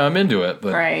into it.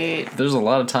 But there's a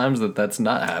lot of times that's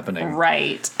not happening,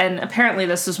 right? And apparently,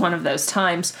 this was one of those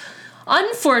times.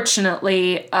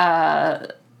 Unfortunately,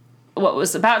 what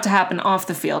was about to happen off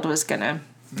the field was going to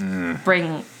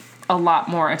bring a lot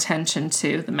more attention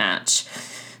to the match.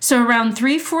 So around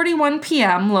 3:41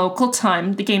 p.m. local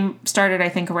time, the game started, I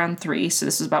think, around 3, so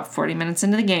this was about 40 minutes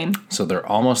into the game. So they're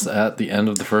almost at the end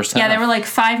of the first half? Yeah, they were like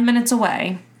 5 minutes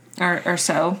away or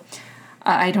so.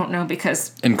 I don't know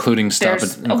because... Including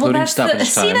stoppage time.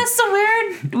 See, that's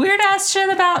the weird-ass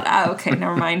shit about... Oh, okay,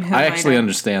 never mind. I actually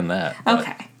understand that.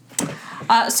 Okay.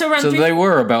 So they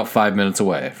were about 5 minutes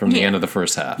away from the end of the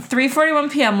first half.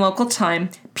 3:41 p.m. local time.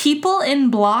 People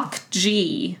in Block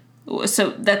G... So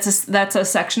that's a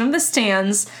section of the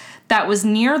stands that was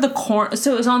near the corner.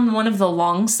 So it was on one of the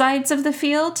long sides of the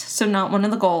field, so not one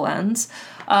of the goal ends,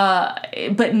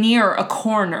 but near a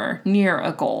corner, near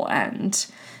a goal end.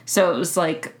 So it was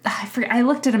like, I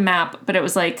looked at a map, but it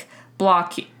was like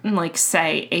block, like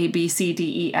say A, B, C,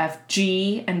 D, E, F,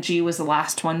 G, and G was the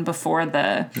last one before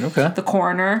the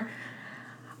corner.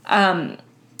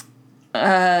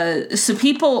 So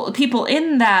people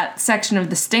in that section of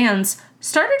the stands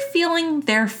started feeling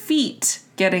their feet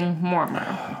getting warmer.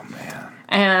 Oh, man.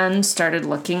 And started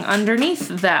looking underneath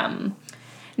them.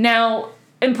 Now,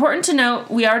 important to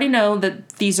note, we already know that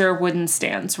these are wooden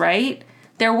stands, right?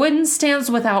 They're wooden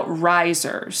stands without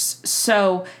risers.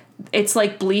 So it's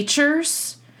like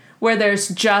bleachers where there's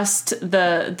just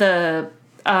the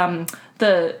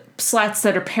slats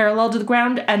that are parallel to the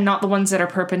ground and not the ones that are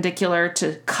perpendicular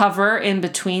to cover in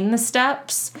between the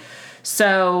steps.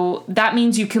 So that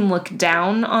means you can look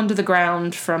down onto the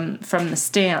ground from the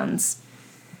stands.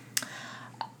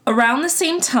 Around the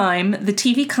same time, the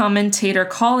TV commentator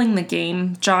calling the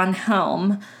game, John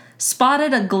Helm,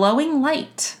 spotted a glowing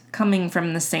light coming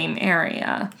from the same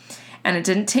area. And it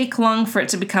didn't take long for it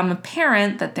to become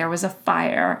apparent that there was a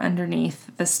fire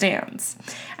underneath the stands.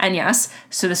 And yes,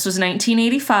 so this was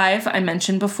 1985. I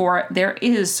mentioned before, there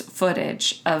is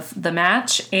footage of the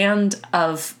match and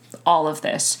of all of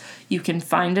this. You can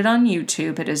find it on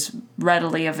YouTube. It is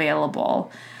readily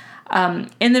available.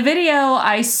 In the video,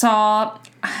 I saw,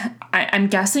 I'm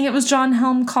guessing it was John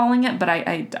Helm calling it, but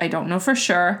I don't know for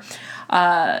sure.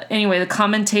 Anyway, the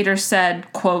commentator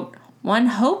said, quote, "One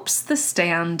hopes the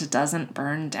stand doesn't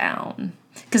burn down."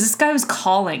 Because this guy was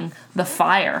calling the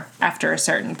fire after a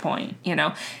certain point, you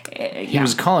know. He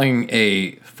was calling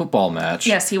a football match.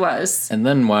 Yes, he was. And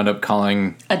then wound up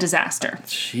calling... a disaster.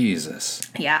 Jesus.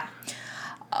 Yeah.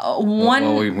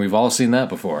 Well, we've all seen that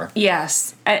before.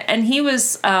 Yes. And he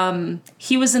was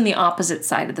in the opposite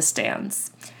side of the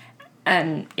stands.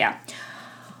 And, yeah.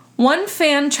 One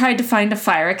fan tried to find a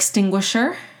fire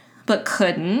extinguisher, but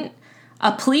couldn't.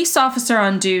 A police officer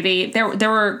on duty,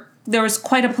 there was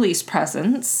quite a police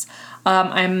presence.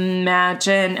 I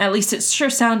imagine, at least it sure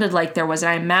sounded like there was,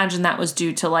 and I imagine that was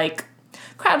due to, like,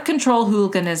 crowd control,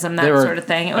 hooliganism, that sort of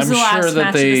thing. It was the last match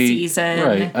of the season.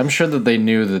 Right. I'm sure that they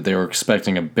knew that they were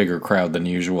expecting a bigger crowd than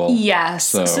usual. Yes.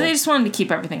 So they just wanted to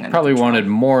keep everything under probably control. wanted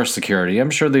more security. I'm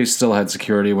sure they still had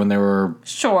security when there were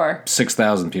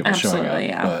 6,000 people showing up.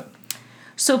 Yeah. But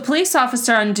so a police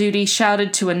officer on duty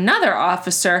shouted to another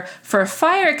officer for a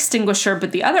fire extinguisher,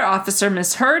 but the other officer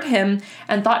misheard him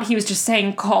and thought he was just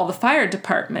saying, "Call the fire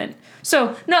department."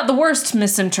 So not the worst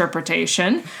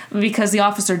misinterpretation, because the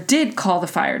officer did call the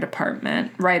fire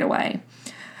department right away.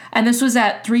 And this was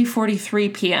at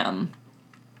 3:43 p.m.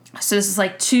 So this is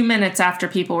like 2 minutes after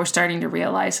people were starting to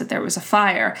realize that there was a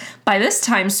fire. By this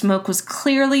time, smoke was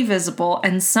clearly visible,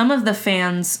 and some of the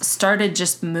fans started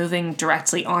just moving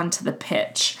directly onto the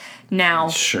pitch. Now,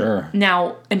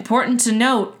 important to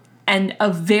note, and a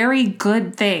very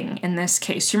good thing in this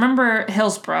case. You remember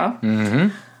Hillsborough?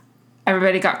 Mm-hmm.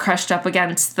 Everybody got crushed up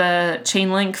against the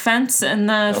chain link fence in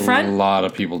the front. A lot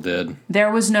of people did.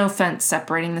 There was no fence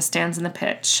separating the stands and the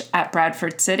pitch at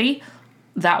Bradford City.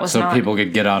 That was so people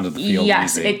could get onto the field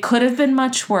Yes, easy. it could have been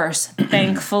much worse.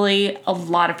 Thankfully, a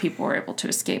lot of people were able to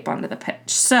escape onto the pitch.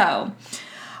 So,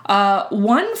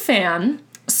 one fan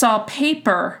saw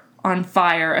paper on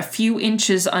fire a few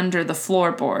inches under the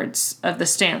floorboards of the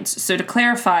stands. So to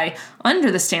clarify, under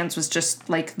the stands was just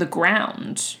like the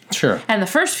ground. Sure. And the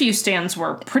first few stands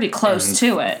were pretty close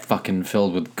to it. Fucking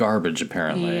filled with garbage,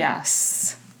 apparently.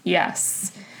 Yes.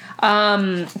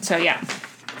 So yeah.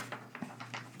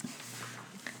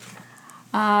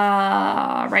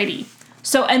 Righty.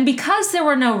 So, and because there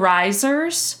were no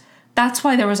risers, that's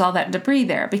why there was all that debris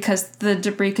there, because the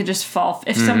debris could just fall.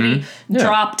 If somebody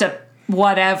dropped a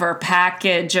whatever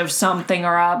package of something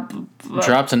or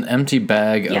dropped an empty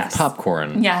bag of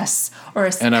popcorn. Yes. Or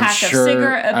a and pack of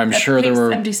cigarette. I'm sure there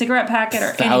were empty cigarette packet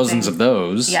or thousands anything. of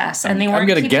those. Yes. And they weren't I'm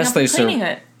gonna keeping guess up they with cleaning serve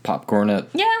it. popcorn at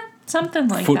something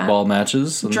like football that.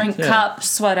 matches. And, Drink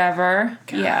cups, whatever.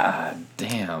 God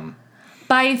damn.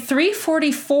 By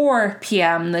 3:44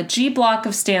 p.m., the G block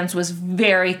of stands was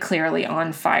very clearly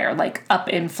on fire, like up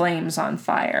in flames on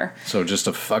fire. So just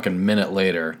a fucking minute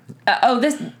later.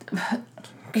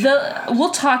 We'll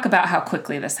talk about how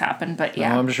quickly this happened, but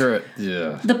yeah. Oh, I'm sure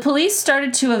The police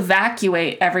started to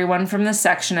evacuate everyone from the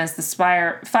section as the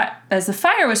fire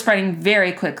was spreading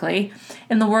very quickly.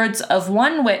 In the words of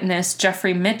one witness,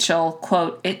 Jeffrey Mitchell,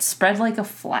 quote, "It spread like a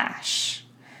flash."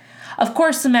 Of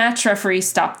course, the match referee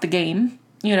stopped the game.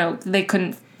 You know, they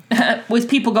couldn't, with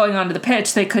people going onto the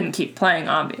pitch, they couldn't keep playing,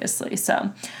 obviously.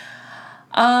 So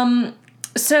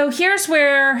here's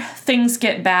where things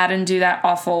get bad and do that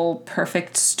awful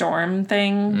perfect storm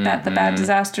thing that the bad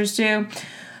disasters do.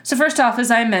 So first off,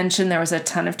 as I mentioned, there was a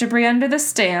ton of debris under the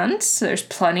stand. So there's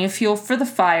plenty of fuel for the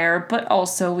fire, but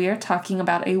also we are talking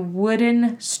about a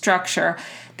wooden structure.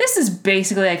 This is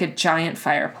basically like a giant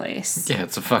fireplace. Yeah,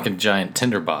 it's a fucking giant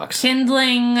tinderbox.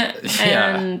 Kindling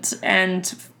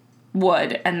and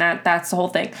wood, and that's the whole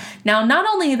thing. Now, not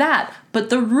only that, but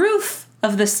the roof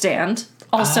of the stand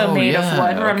also made of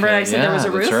wood. Remember I said there was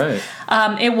a roof? That's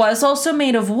right. It was also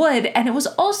made of wood, and it was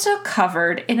also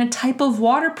covered in a type of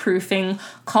waterproofing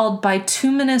called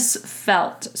bituminous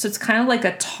felt. So it's kind of like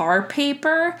a tar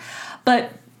paper,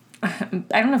 but I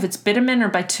don't know if it's bitumen or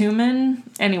bitumen.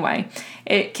 Anyway,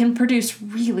 it can produce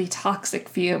really toxic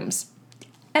fumes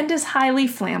and is highly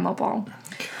flammable.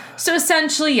 So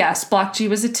essentially, yes, Block G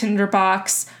was a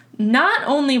tinderbox, not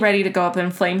only ready to go up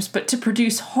in flames, but to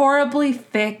produce horribly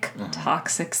thick,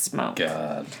 toxic smoke.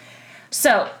 God.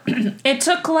 So it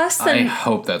took less than... I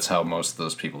hope that's how most of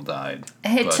those people died.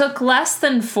 It took less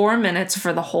than 4 minutes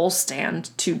for the whole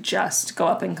stand to just go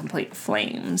up in complete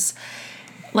flames.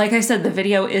 Like I said, the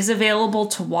video is available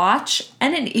to watch,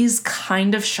 and it is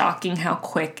kind of shocking how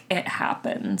quick it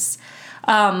happens.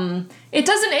 It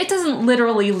doesn't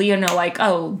literally, like,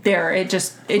 oh, there, it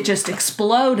just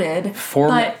exploded.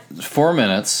 4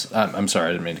 minutes. I'm sorry,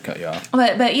 I didn't mean to cut you off.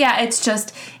 But yeah, it's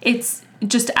just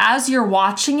as you're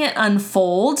watching it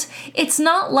unfold, it's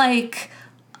not like,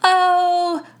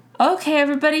 oh, okay,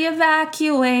 everybody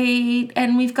evacuate,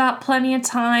 and we've got plenty of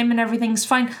time, and everything's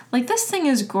fine. Like, this thing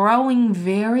is growing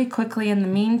very quickly in the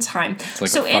meantime. It's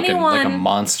like like a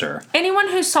monster. Anyone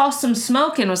who saw some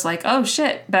smoke and was like, oh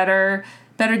shit, better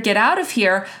get out of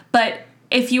here. But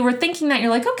if you were thinking that, you're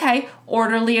like, okay,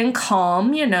 orderly and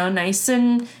calm, nice,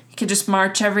 and you could just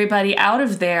march everybody out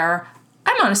of there.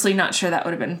 I'm honestly not sure that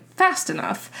would have been fast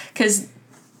enough, because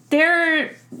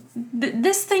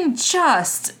this thing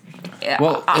just...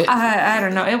 Well, I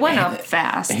don't know. It went up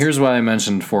fast. Here's why I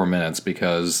mentioned 4 minutes,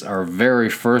 because our very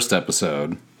first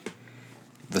episode,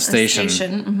 the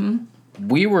station,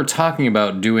 we were talking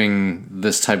about doing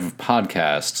this type of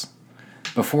podcast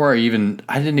before I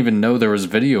didn't even know there was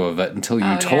video of it until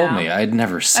you told me. I'd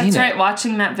never seen it. That's right.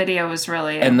 Watching that video was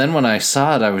really... And then when I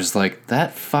saw it, I was like,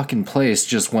 that fucking place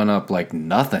just went up like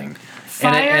nothing.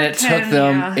 And it took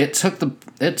them... Yeah. It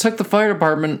took the fire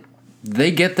department...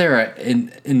 They get there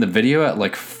in the video at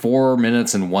like 4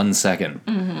 minutes and 1 second.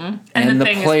 Mm-hmm. And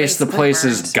the place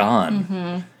is gone.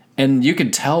 Mm-hmm. And you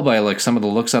could tell by like some of the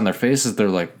looks on their faces, they're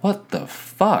like, what the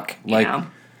fuck? Like,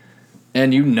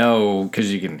 and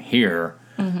because you can hear,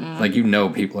 like,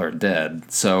 people are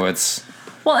dead. So it's...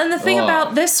 Well, and the thing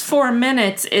about this 4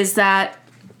 minutes is that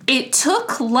it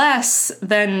took less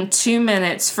than 2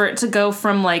 minutes for it to go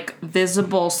from like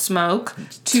visible smoke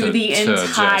to the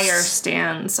entire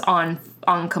stands on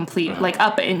complete, like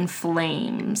up in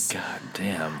flames. God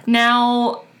damn.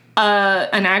 Now,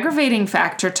 an aggravating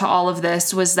factor to all of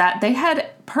this was that they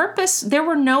had there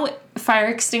were no fire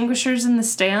extinguishers in the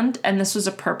stand, and this was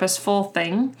a purposeful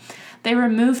thing. They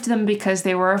removed them because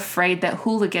they were afraid that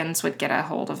hooligans would get a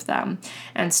hold of them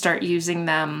and start using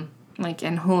them like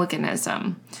in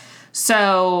hooliganism.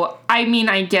 So, I mean,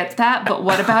 I get that, but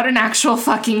what about an actual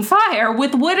fucking fire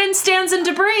with wooden stands and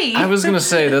debris? I was going to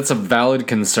say that's a valid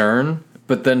concern,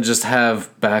 but then just have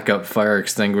backup fire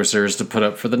extinguishers to put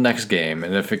up for the next game.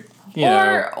 And if it,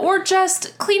 or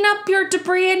just clean up your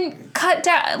debris and cut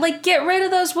down, like, get rid of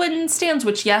those wooden stands,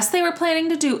 which, yes, they were planning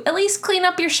to do. At least clean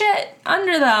up your shit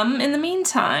under them in the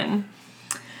meantime.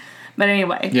 But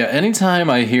anyway. Yeah, anytime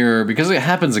I hear, because it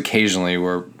happens occasionally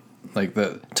where, like,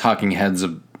 the talking heads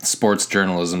of sports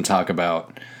journalism talk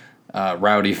about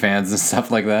rowdy fans and stuff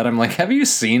like that, I'm like, have you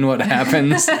seen what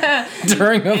happens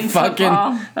during a fucking...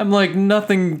 Football. I'm like,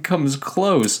 nothing comes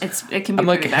close. It can be. I'm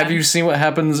like, bad. have you seen what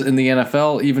happens in the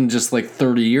NFL even just like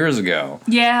 30 years ago?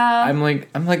 Yeah. I'm like,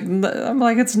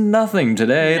 it's nothing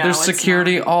today. No, there's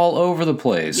security all over the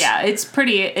place. Yeah, it's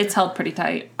held pretty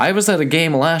tight. I was at a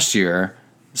game last year,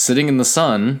 sitting in the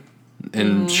sun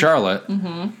in Charlotte.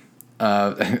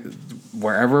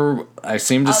 Wherever I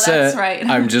seem to sit, that's right.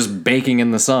 I'm just baking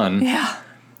in the sun. Yeah.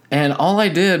 And all I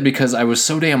did, because I was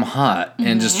so damn hot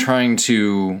and just trying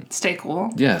to... Stay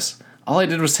cool. Yes. All I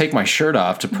did was take my shirt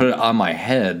off to put it on my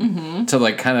head to,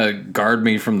 like, kind of guard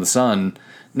me from the sun.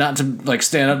 Not to, like,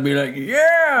 stand up and be like,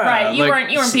 yeah! Right, you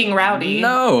weren't being rowdy.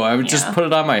 No, I would just put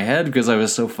it on my head because I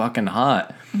was so fucking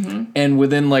hot. And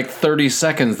within, like, 30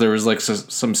 seconds, there was, like,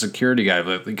 some security guy,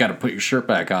 like, you gotta put your shirt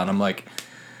back on. I'm like,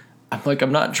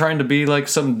 I'm not trying to be like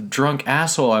some drunk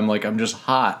asshole. I'm just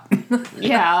hot.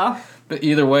 Yeah. But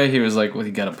either way, he was like, well,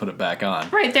 you got to put it back on.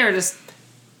 Right, they were just...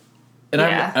 And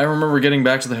I remember getting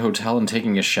back to the hotel and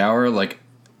taking a shower, like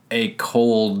a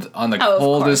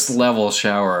coldest level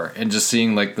shower, and just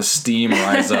seeing like the steam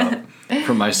rise up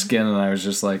from my skin, and I was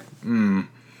just like,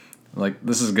 like,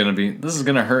 this is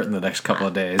gonna hurt in the next couple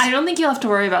of days. I don't think you'll have to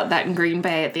worry about that in Green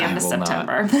Bay at the end of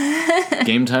September.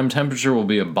 Game time temperature will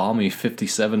be a balmy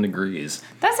 57 degrees.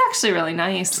 That's actually really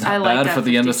nice. It's not bad for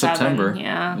the end of September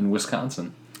in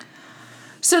Wisconsin.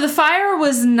 So the fire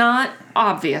was not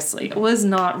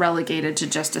relegated to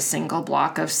just a single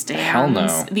block of stands. Hell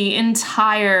no. The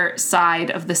entire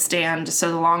side of the stand, so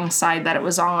the long side that it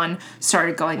was on,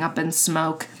 started going up in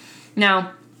smoke.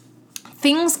 Now,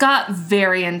 things got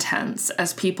very intense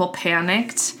as people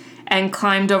panicked and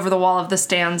climbed over the wall of the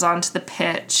stands onto the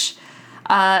pitch.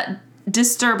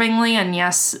 Disturbingly, and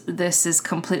yes, this is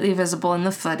completely visible in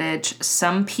the footage,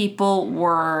 some people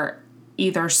were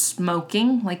either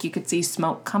smoking, like you could see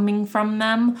smoke coming from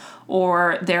them,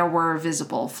 or there were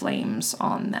visible flames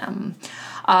on them.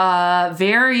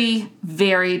 Very,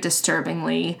 very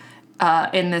disturbingly,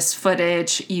 in this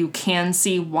footage, you can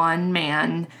see one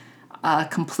man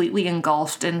completely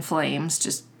engulfed in flames,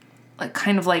 just like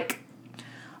kind of like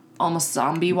almost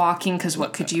zombie walking, because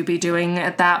what could you be doing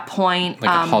at that point?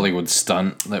 Like a Hollywood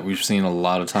stunt that we've seen a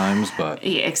lot of times, but...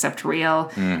 Yeah, except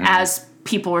real. As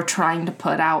people were trying to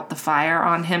put out the fire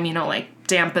on him, like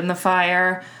dampen the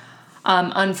fire.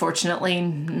 Unfortunately,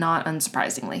 not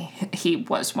unsurprisingly, he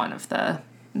was one of the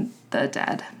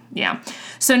dead. Yeah.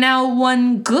 So now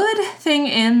one good thing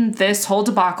in this whole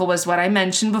debacle was what I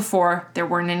mentioned before. There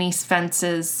weren't any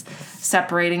fences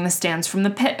separating the stands from the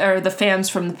pit, or the fans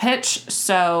from the pitch.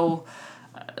 So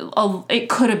it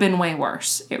could have been way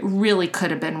worse. It really could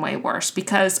have been way worse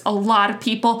because a lot of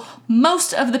people,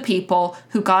 most of the people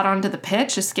who got onto the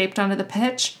pitch, escaped onto the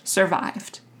pitch,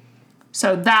 survived.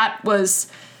 So that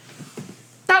was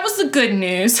the good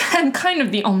news, and kind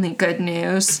of the only good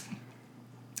news.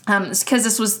 Because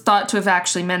this was thought to have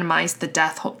actually minimized the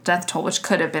death toll, which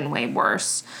could have been way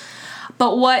worse.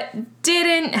 But what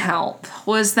didn't help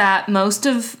was that most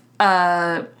of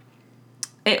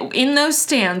in those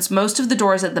stands, most of the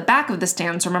doors at the back of the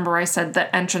stands, remember I said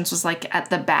the entrance was like at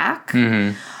the back?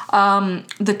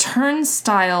 Mm-hmm. The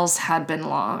turnstiles had been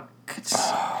locked.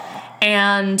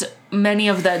 And many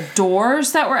of the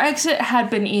doors that were exit had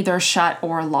been either shut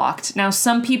or locked. Now,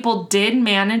 some people did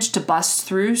manage to bust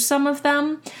through some of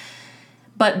them,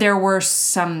 but there were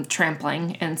some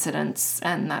trampling incidents,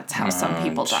 and that's how some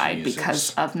people died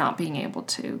because of not being able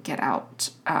to get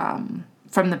out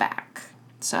from the back.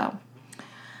 So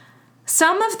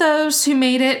some of those who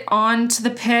made it onto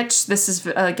the pitch, this is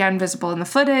again visible in the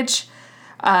footage,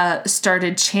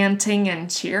 started chanting and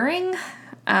cheering.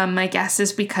 My guess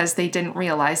is because they didn't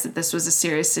realize that this was a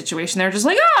serious situation. They're just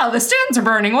like, oh, the stands are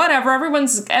burning, whatever.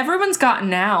 Everyone's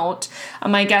gotten out.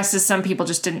 My guess is some people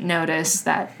just didn't notice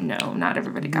that, no, not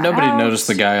everybody got out. Nobody noticed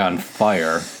the guy on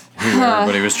fire who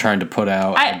everybody was trying to put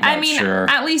out. I mean, sure.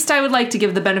 At least I would like to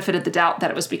give the benefit of the doubt that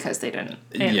it was because they didn't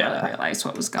really realize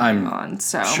what was going on.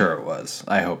 So sure it was.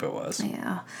 I hope it was.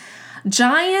 Yeah.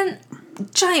 Giant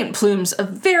plumes of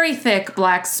very thick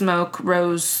black smoke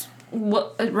rose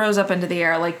up into the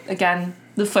air. Like, again,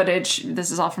 the footage, this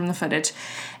is all from the footage.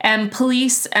 And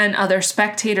police and other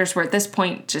spectators were at this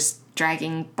point just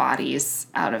dragging bodies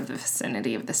out of the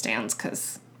vicinity of the stands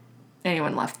because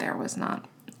anyone left there was not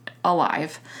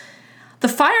alive. The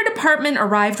fire department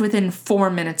arrived within 4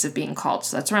 minutes of being called,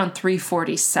 so that's around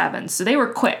 3:47. So they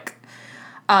were quick.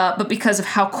 But because of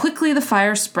how quickly the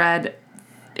fire spread,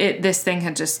 this thing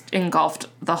had just engulfed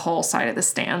the whole side of the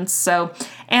stands. So,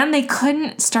 and they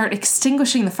couldn't start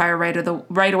extinguishing the fire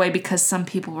right away because some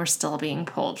people were still being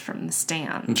pulled from the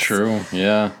stands. True,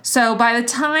 yeah. So by the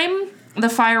time the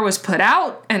fire was put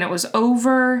out and it was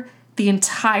over, the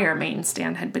entire main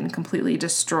stand had been completely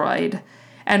destroyed.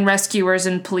 And rescuers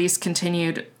and police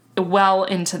continued well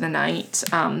into the night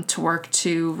to work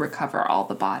to recover all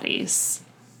the bodies.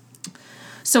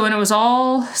 So when it was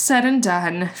all said and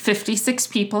done, 56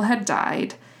 people had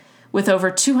died, with over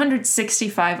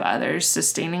 265 others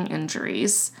sustaining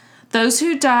injuries. Those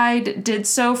who died did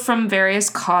so from various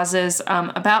causes.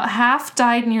 About half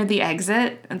died near the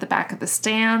exit at the back of the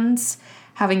stands,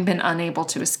 having been unable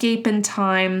to escape in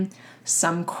time.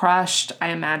 Some crushed. I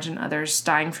imagine others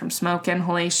dying from smoke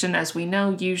inhalation. As we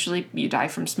know, usually you die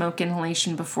from smoke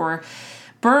inhalation before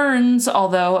burns,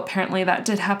 although apparently that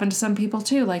did happen to some people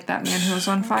too, like that man who was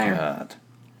on fire. God.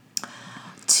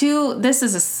 This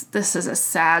is a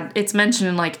sad, it's mentioned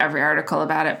in like every article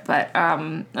about it, but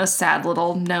a sad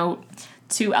little note.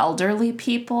 2 elderly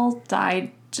people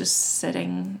died just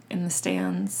sitting in the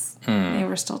stands. They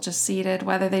were still just seated,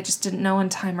 whether they just didn't know in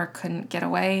time or couldn't get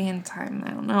away in time,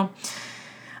 I don't know.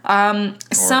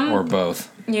 Or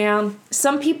both. Yeah.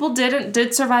 Some people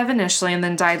did survive initially and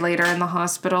then died later in the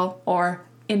hospital or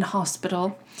in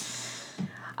hospital.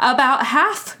 About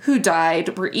half who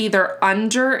died were either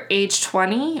under age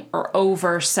 20 or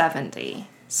over 70.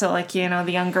 So, like, the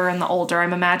younger and the older,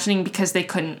 I'm imagining because they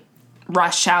couldn't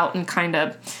rush out and kind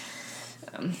of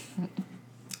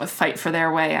fight for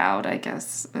their way out, I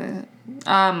guess.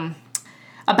 I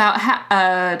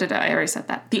already said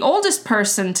that. The oldest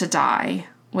person to die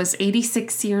was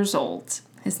 86 years old.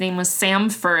 His name was Sam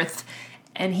Firth,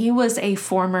 and he was a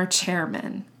former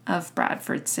chairman of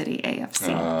Bradford City AFC.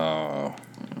 Oh.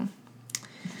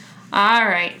 All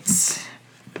right.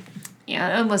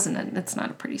 Yeah, it's not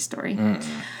a pretty story.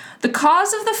 The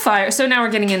cause of the fire, so now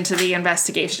we're getting into the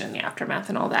investigation and the aftermath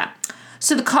and all that.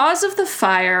 So the cause of the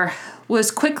fire was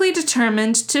quickly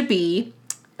determined to be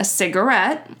a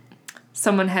cigarette.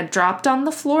 Someone had dropped on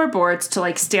the floorboards to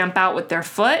like stamp out with their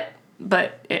foot,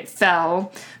 but it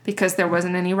fell because there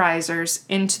wasn't any risers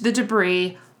into the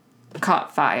debris,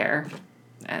 caught fire,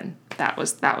 and that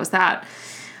was that.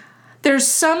 There's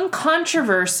some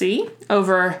controversy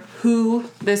over who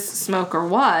this smoker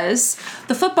was.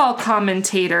 The football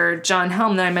commentator, John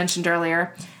Helm, that I mentioned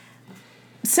earlier,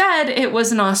 said it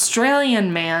was an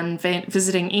Australian man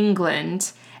visiting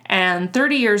England, And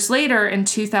 30 years later, in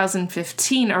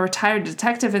 2015, a retired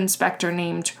detective inspector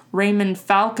named Raymond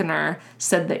Falconer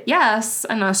said that, yes,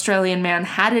 an Australian man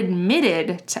had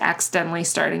admitted to accidentally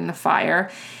starting the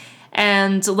fire.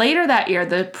 And later that year,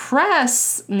 the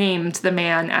press named the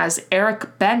man as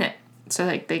Eric Bennett. So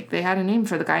they had a name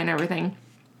for the guy and everything,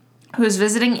 who was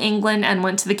visiting England and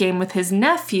went to the game with his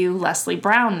nephew, Leslie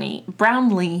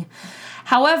Brownlee.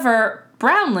 However,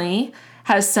 Brownlee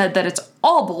has said that it's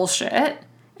all bullshit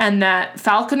and that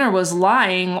Falconer was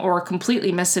lying or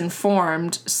completely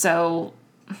misinformed. So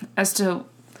as to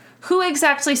who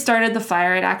exactly started the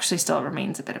fire, it actually still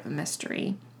remains a bit of a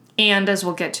mystery. And as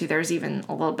we'll get to, there's even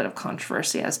a little bit of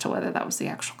controversy as to whether that was the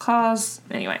actual cause.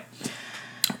 Anyway.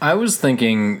 I was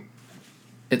thinking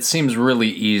it seems really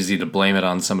easy to blame it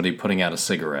on somebody putting out a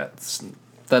cigarette.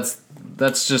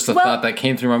 That's just a thought that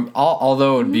came through my...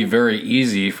 Although it would be very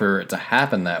easy for it to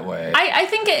happen that way. I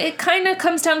think it kind of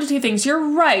comes down to two things. You're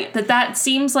right that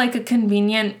seems like a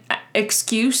convenient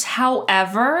excuse.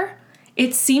 However,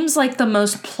 it seems like the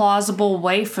most plausible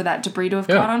way for that debris to have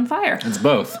caught on fire. It's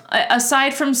both.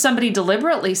 Aside from somebody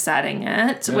deliberately setting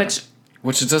it, which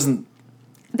it doesn't...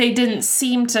 They didn't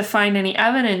seem to find any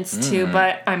evidence to,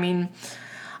 but, I mean...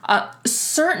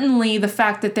 certainly the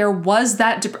fact that there was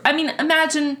that debris... I mean,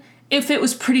 imagine if it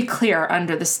was pretty clear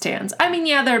under the stands. I mean,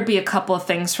 yeah, there'd be a couple of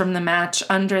things from the match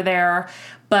under there,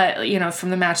 but, from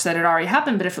the match that had already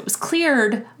happened. But if it was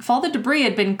cleared, if all the debris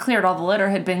had been cleared, all the litter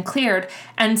had been cleared,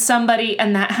 and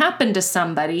that happened to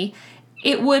somebody,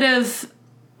 it would have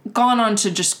gone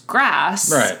onto just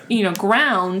grass, right.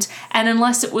 Ground, and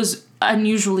unless it was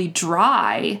unusually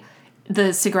dry,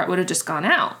 the cigarette would have just gone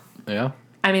out. Yeah.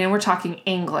 I mean, and we're talking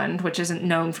England, which isn't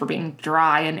known for being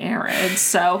dry and arid,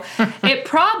 so it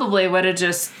probably would have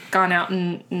just gone out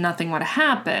and nothing would have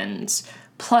happened.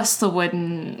 Plus the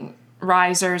wooden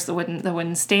risers, the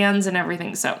wooden stands and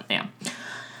everything, so yeah.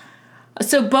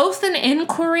 So both an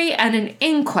inquiry and an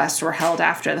inquest were held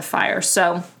after the fire,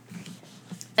 so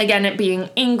again, it being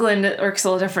England, it works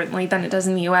a little differently than it does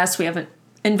in the U.S. We have an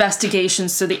investigation,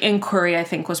 so the inquiry, I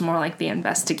think, was more like the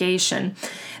investigation.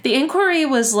 The inquiry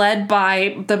was led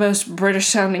by the most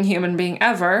British-sounding human being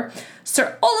ever,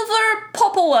 Sir Oliver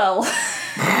Popplewell.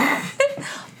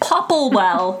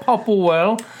 Popplewell.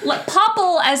 Popplewell?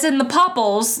 Popple as in the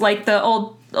Popples, like the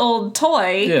old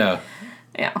toy. Yeah.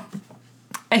 Yeah.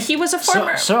 He was a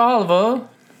former... Sir Oliver,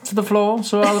 to the floor,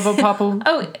 Sir Oliver Popple.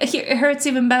 Oh, it hurts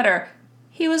even better.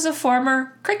 He was a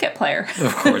former cricket player.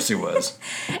 Of course he was.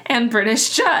 And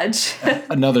British judge.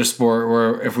 Another sport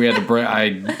where if we had to break,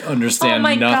 I understand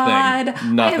nothing. God.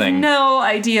 Nothing. I have no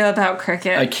idea about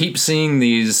cricket. I keep seeing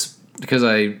these, because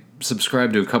I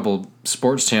subscribe to a couple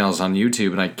sports channels on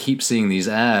YouTube, and I keep seeing these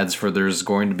ads for there's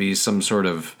going to be some sort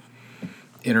of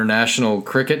international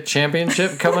cricket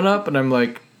championship coming up, and I'm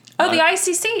like... Oh, the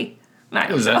ICC.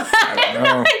 Is that? I don't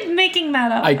know. I'm making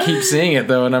that up. I keep seeing it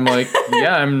though, and I'm like,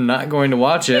 yeah, I'm not going to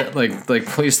watch it. Like,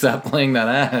 please stop playing that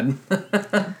ad.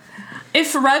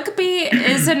 If rugby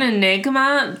is an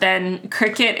enigma, then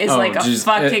cricket is a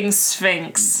fucking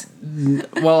sphinx.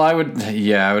 Well, I would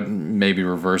maybe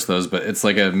reverse those, but it's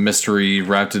like a mystery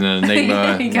wrapped in an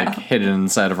enigma, like hidden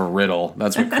inside of a riddle.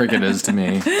 That's what cricket is to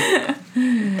me.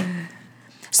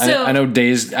 So I know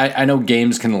days. I know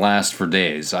games can last for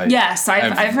days. I've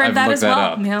heard that as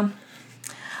well. Yeah.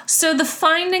 So the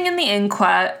finding in the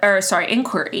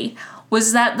inquiry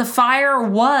was that the fire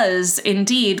was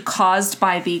indeed caused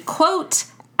by the quote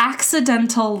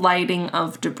accidental lighting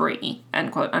of debris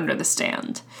end quote under the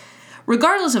stand.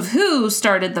 Regardless of who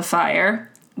started the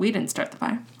fire, we didn't start the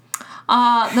fire.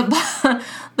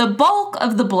 The bulk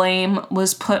of the blame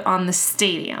was put on the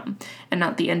stadium and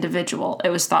not the individual. It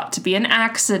was thought to be an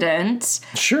accident,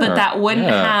 but that wouldn't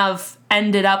have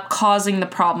ended up causing the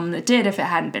problem that did if it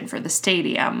hadn't been for the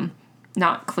stadium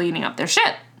not cleaning up their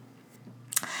shit.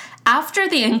 After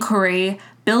the inquiry,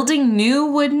 building new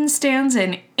wooden stands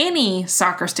in any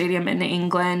soccer stadium in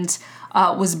England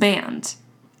was banned,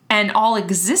 and all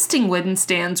existing wooden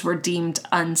stands were deemed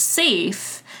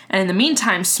unsafe. And in the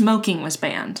meantime, smoking was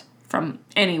banned from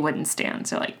any wooden stand.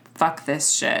 So, fuck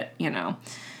this shit,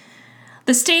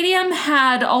 The stadium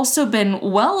had also been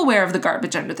well aware of the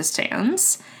garbage under the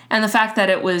stands and the fact that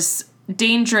it was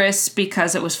dangerous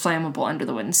because it was flammable under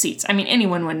the wooden seats. I mean,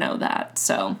 anyone would know that.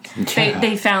 So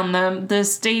they found the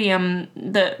stadium,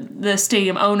 the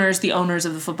stadium owners, the owners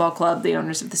of the football club, the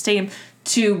owners of the stadium,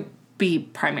 to be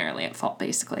primarily at fault,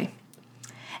 basically.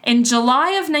 In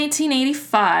July of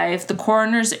 1985, the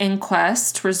coroner's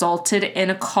inquest resulted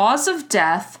in a cause of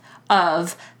death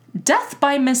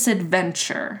by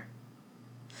misadventure.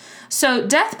 So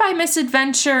death by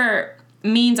misadventure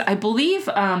means, I believe,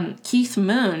 Keith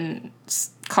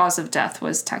Moon's cause of death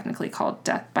was technically called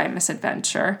death by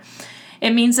misadventure.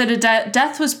 It means that a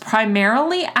death was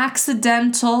primarily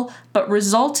accidental, but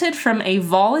resulted from a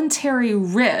voluntary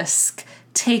risk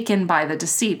taken by the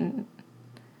decedent.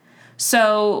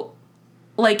 So,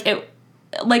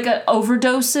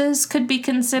 overdoses could be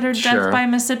considered death by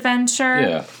misadventure.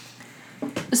 Yeah.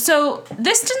 So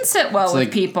this didn't sit well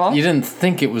with people. You didn't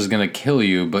think it was going to kill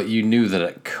you, but you knew that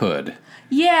it could.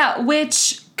 Yeah,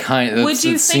 which... Would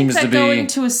you think that going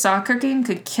to a soccer game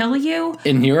could kill you?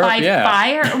 In Europe, by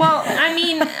fire? Well, I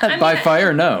mean... by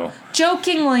fire, no.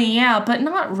 Jokingly, yeah, but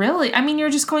not really. I mean, you're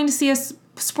just going to see a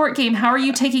sport game. How are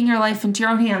you taking your life into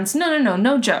your own hands?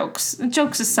 No jokes.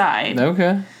 Jokes aside.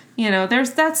 Okay.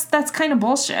 That's kind of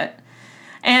bullshit.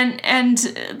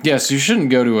 And yes, you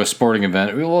shouldn't go to a sporting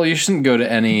event. Well, you shouldn't go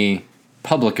to any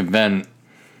public event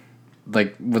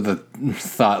with the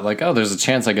thought oh, there's a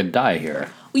chance I could die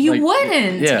here. You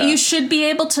wouldn't. Yeah. You should be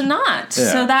able to not.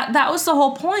 Yeah. So that was the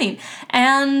whole point.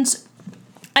 And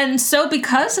so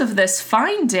because of this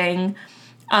finding,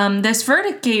 this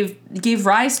verdict gave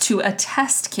rise to a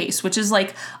test case, which is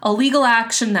a legal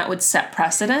action that would set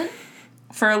precedent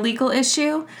for a legal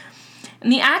issue. And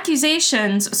the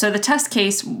accusations, so the test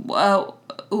case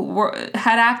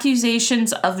had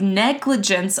accusations of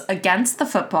negligence against the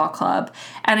football club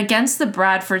and against the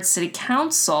Bradford City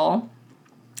Council,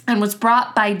 and was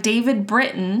brought by David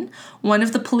Britton, one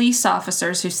of the police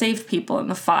officers who saved people in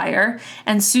the fire,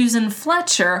 and Susan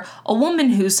Fletcher, a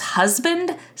woman whose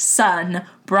husband, son,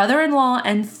 brother-in-law,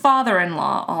 and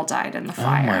father-in-law all died in the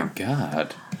fire. Oh my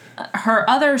God. Her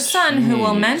other son, who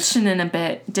we'll mention in a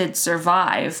bit, did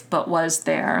survive, but was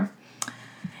there.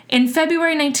 In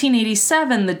February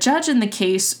 1987, the judge in the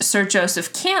case, Sir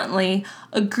Joseph Cantley,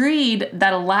 agreed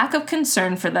that a lack of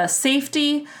concern for the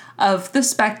safety of the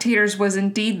spectators was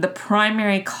indeed the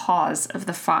primary cause of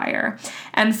the fire,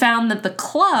 and found that the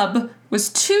club was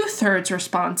 2/3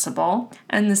 responsible,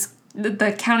 and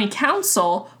the county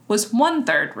council was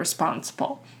 1/3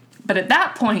 responsible. But at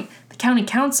that point, the county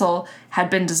council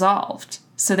had been dissolved,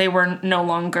 so they were no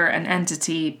longer an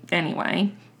entity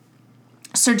anyway.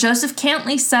 Sir Joseph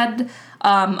Cantley said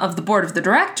of the board of the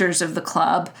directors of the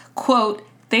club, quote,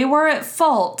 "They were at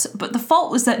fault, but the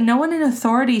fault was that no one in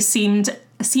authority seems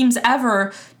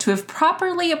ever to have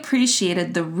properly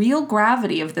appreciated the real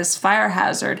gravity of this fire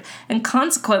hazard, and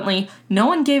consequently, no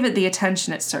one gave it the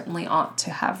attention it certainly ought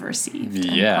to have received."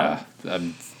 Yeah.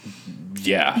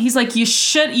 Yeah. He's like,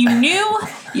 you knew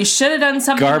you should have done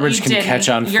something. Garbage you can didn't. catch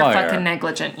on You're fire. You're fucking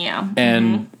negligent, yeah.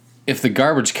 And if the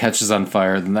garbage catches on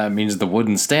fire, then that means the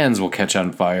wooden stands will catch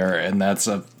on fire, and that's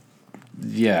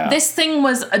yeah. This thing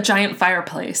was a giant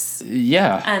fireplace.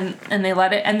 Yeah. And they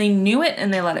let it, and they knew it,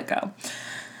 and they let it go.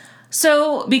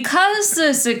 So because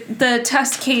the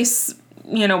test case,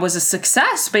 was a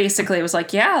success, basically, it was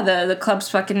the club's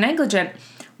fucking negligent.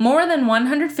 More than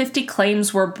 150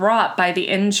 claims were brought by the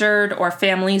injured or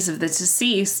families of the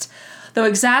deceased, though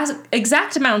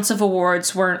exact amounts of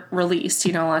awards weren't released.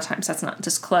 A lot of times that's not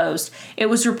disclosed.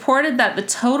 It was reported that the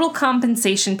total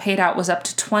compensation paid out was up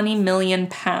to £20 million,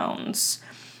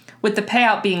 with the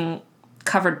payout being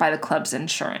covered by the club's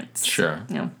insurance. Sure.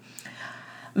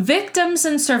 Victims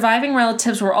and surviving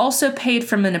relatives were also paid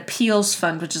from an appeals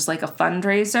fund, which is like a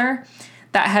fundraiser,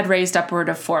 that had raised upward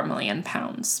of £4 million.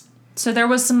 So there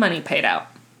was some money paid out.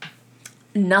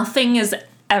 Nothing is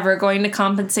ever going to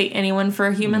compensate anyone for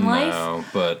a human life. No,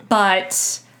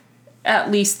 but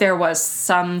at least there was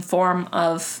some form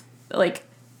of,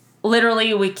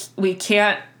 literally we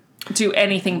can't do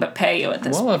anything but pay you at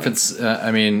this point. Well, if it's,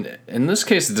 in this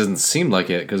case it doesn't seem like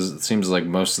it, because it seems like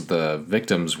most of the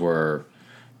victims were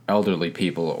elderly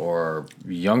people or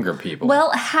younger people.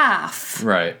 Well, half.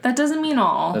 Right. That doesn't mean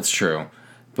all. That's true.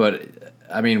 But,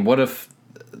 what if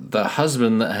the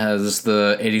husband that has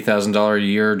the $80,000 a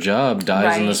year job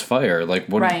dies in this fire?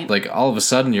 All of a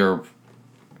sudden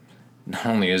not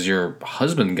only is your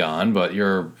husband gone, but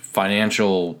your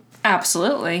financial...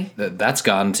 Absolutely. That's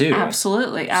gone too.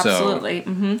 Absolutely.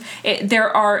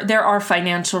 There are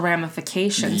financial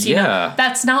ramifications. Yeah.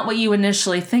 That's not what you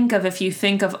initially think of if you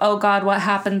think of, oh God, what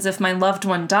happens if my loved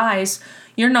one dies?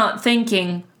 You're not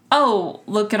thinking, oh,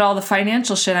 look at all the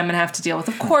financial shit I'm going to have to deal with.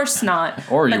 Of course not.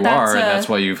 Or you are, and that's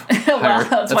why you've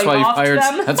hired,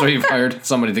 that's why you've hired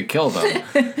somebody to kill them.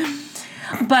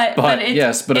 But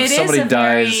if somebody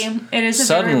dies, it is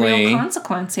suddenly, a very real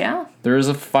consequence, yeah. There is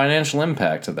a financial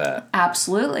impact to that.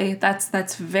 Absolutely.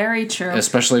 That's very true.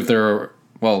 Especially if they're,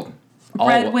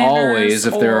 breadwinners. Always,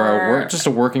 if they're just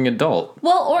a working adult.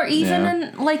 Well, or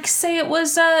even like, say it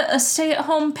was a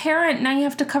stay-at-home parent. Now you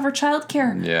have to cover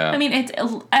childcare. Yeah. I mean,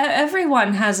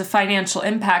 everyone has a financial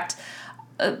impact.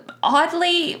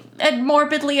 Oddly and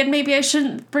morbidly, and maybe I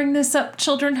shouldn't bring this up,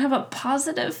 children have a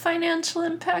positive financial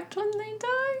impact when they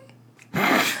die.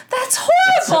 That's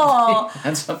horrible.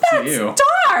 That's up to you. That's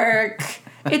dark.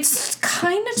 It's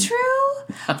kind of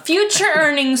true. Future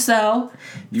earnings, though.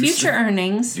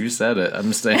 Earnings. You said it.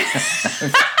 I'm staying.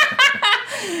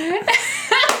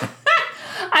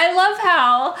 I love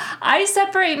how I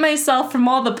separate myself from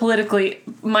all the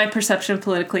my perception of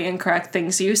politically incorrect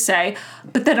things you say,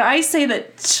 but then I say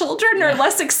that children are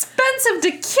less expensive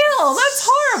to kill. That's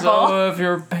horrible. So if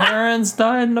your parents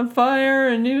died in a fire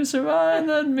and you survived,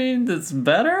 that means it's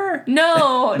better?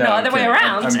 No, other way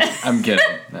around. I'm kidding.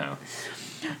 No.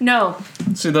 No.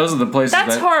 See, those are the places.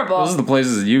 That's horrible. Those are the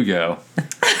places you go.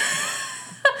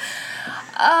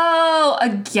 Oh,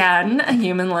 again, a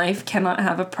human life cannot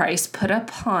have a price put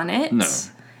upon it. No.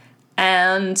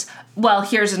 And, well,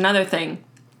 here's another thing.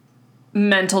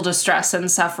 Mental distress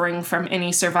and suffering from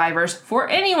any survivors for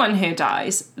anyone who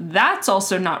dies, that's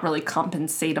also not really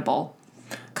compensatable.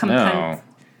 No.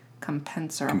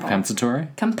 Compensatory.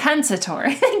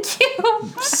 Compensatory. Thank you.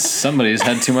 Somebody's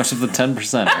had too much of the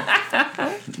 10%.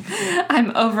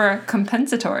 I'm over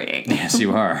compensatorying. Yes,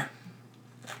 you are.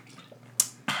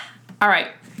 All right.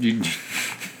 You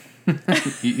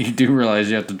do realize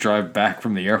you have to drive back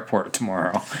from the airport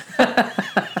tomorrow.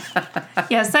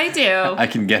 Yes, I do. I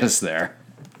can get us there.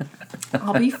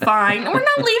 I'll be fine. We're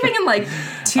not leaving in like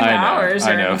 2 hours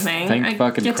or anything. Thank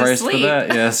fucking Christ for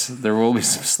that. Yes, there will be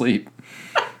some sleep.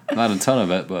 Not a ton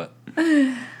of it, but...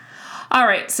 All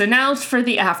right, so now for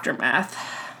the aftermath.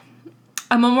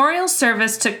 A memorial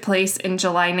service took place in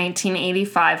July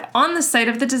 1985 on the site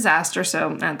of the disaster,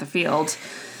 so at the field.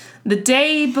 The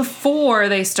day before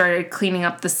they started cleaning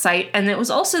up the site, and it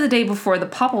was also the day before the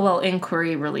Popplewell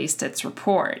Inquiry released its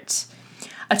report.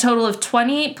 A total of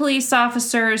 28 police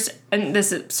officers, and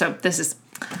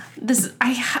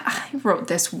I wrote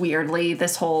this weirdly,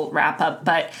 this whole wrap up,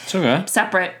 but it's okay.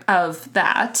 separate of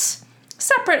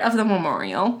the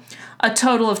memorial. A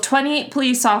total of 28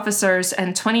 police officers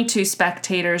and 22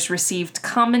 spectators received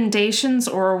commendations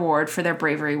or award for their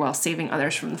bravery while saving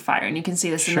others from the fire. And you can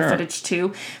see this in the footage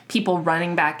too. People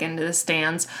running back into the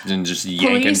stands. And just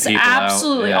yanking police, people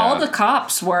absolutely. out. Yeah. All the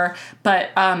cops were, but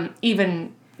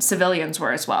even civilians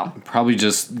were as well. Probably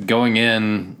just going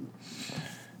in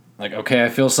like, okay, I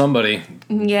feel somebody.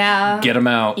 Yeah. Get them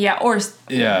out. Yeah,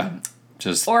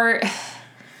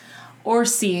 or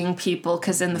seeing people,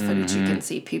 because in the footage you can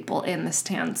see people in the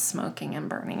stands smoking and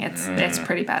burning. It's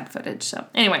pretty bad footage. So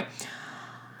anyway,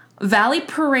 Valley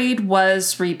Parade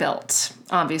was rebuilt.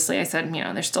 Obviously, I said,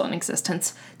 they're still in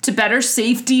existence. To better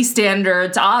safety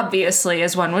standards, obviously,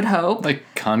 as one would hope. Like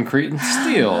concrete and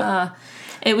steel.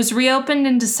 It was reopened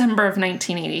in December of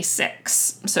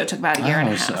 1986, so it took about a year and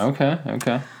a half. Okay.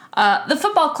 The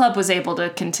football club was able to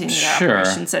continue their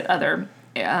operations at other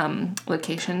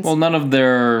locations. Well, none of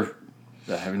their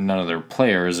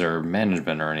players or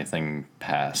management or anything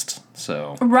passed,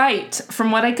 so... Right. From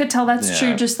what I could tell, that's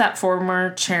true, just that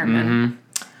former chairman.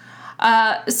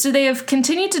 So they have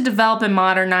continued to develop and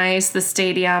modernize the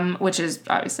stadium, which is,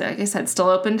 obviously, like I said, still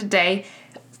open today.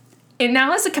 It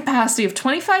now has a capacity of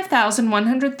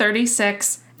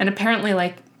 25,136, and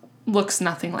apparently, looks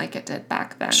nothing like it did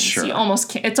back then. Sure. So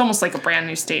it's almost like a brand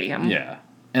new stadium. Yeah.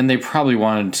 And they probably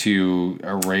wanted to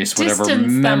erase whatever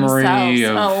Distance memory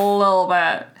of a little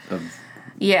bit.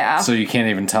 Yeah. So you can't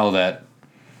even tell that,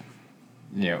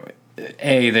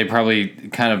 they probably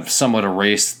kind of somewhat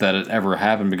erased that it ever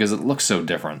happened because it looks so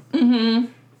different.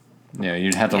 Mm-hmm.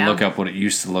 You'd have to look up what it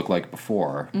used to look like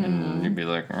before, and you'd be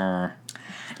like,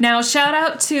 Now, shout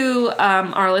out to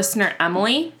our listener,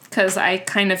 Emily, because I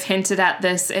kind of hinted at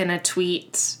this in a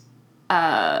tweet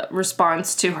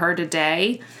response to her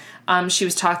today. She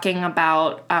was talking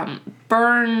about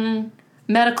burn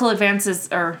medical advances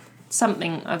or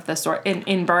something of the sort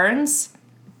in burns.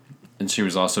 And she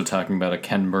was also talking about a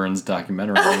Ken Burns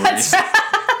documentary.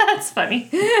 That's funny.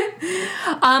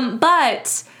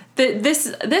 But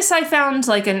this I found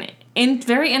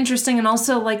very interesting and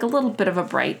also a little bit of a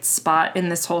bright spot in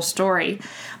this whole story.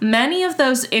 Many of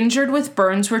those injured with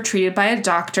burns were treated by a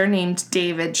doctor named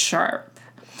David Sharp.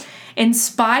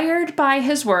 Inspired by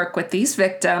his work with these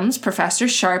victims, Professor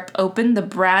Sharp opened the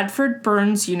Bradford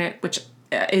Burns Unit, which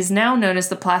is now known as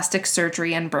the Plastic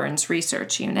Surgery and Burns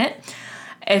Research Unit.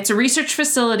 It's a research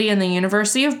facility in the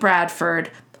University of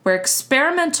Bradford where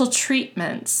experimental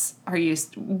treatments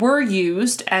were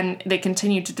used, and they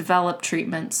continue to develop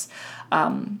treatments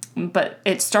But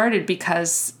it started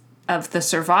because of the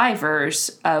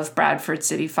survivors of Bradford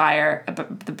City fire,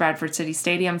 the Bradford City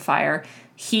Stadium fire.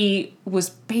 He was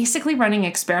basically running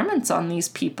experiments on these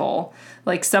people.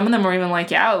 Like, some of them were even like,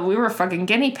 yeah, we were fucking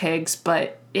guinea pigs,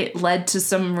 but it led to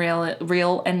some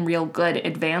real good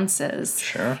advances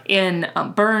in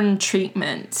burn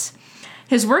treatment.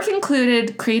 His work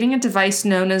included creating a device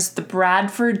known as the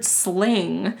Bradford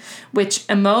sling, which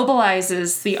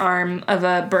immobilizes the arm of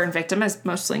a burn victim, as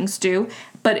most slings do,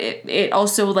 but it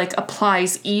also, like,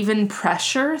 applies even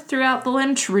pressure throughout the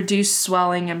limb to reduce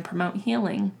swelling and promote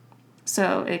healing.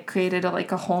 So it created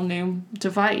a whole new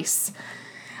device.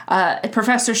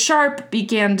 Professor Sharp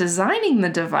began designing the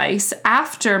device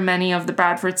after many of the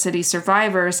Bradford City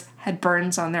survivors had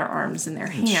burns on their arms and their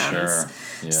hands.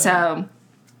 Yeah.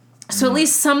 So at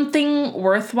least something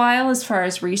worthwhile as far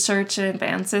as research and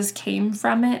advances came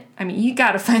from it. I mean, you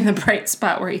got to find the bright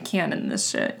spot where you can in this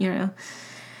shit, you know.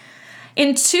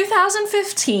 In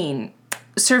 2015,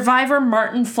 survivor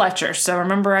Martin Fletcher, so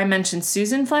remember I mentioned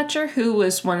Susan Fletcher, who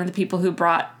was one of the people who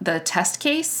brought the test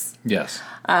case? Yes.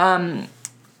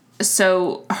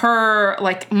 So her,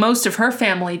 most of her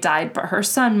family died, but her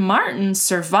son Martin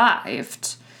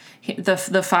survived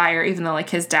the fire, even though,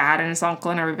 his dad and his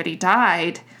uncle and everybody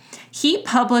died. He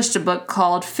published a book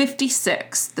called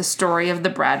 56, The Story of the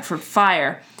Bradford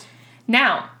Fire.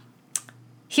 Now,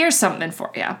 here's something for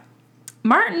you.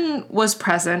 Martin was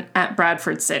present at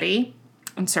Bradford City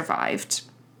and survived.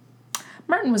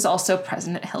 Martin was also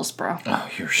present at Hillsborough. Oh,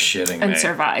 you're shitting me. And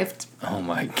survived. Oh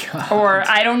my God. Or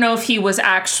I don't know if he was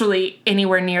actually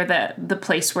anywhere near the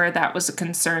place where that was a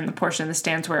concern, the portion of the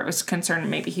stands where it was a concern.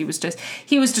 Maybe he was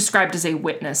described as a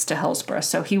witness to Hillsborough,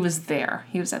 so he was there.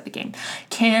 He was at the game.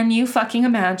 Can you fucking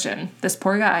imagine this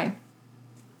poor guy?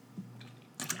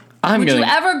 Would you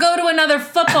ever go to another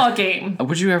football game?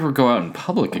 Would you ever go out in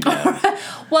public again?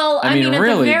 Well, I mean,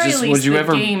 really, at the very least, would you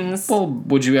ever games. Well,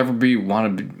 would you ever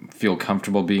feel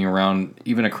comfortable being around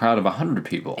even a crowd of 100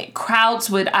 people? Crowds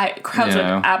would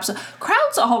absolutely.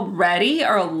 Crowds already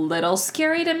are a little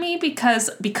scary to me because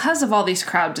of all these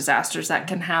crowd disasters that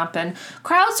can happen.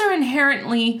 Crowds are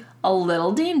inherently a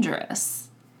little dangerous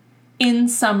in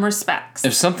some respects.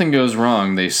 If something goes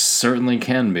wrong, they certainly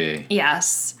can be.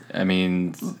 Yes. I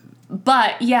mean,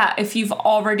 but yeah, if you've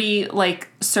already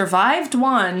survived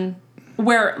one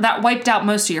where that wiped out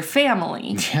most of your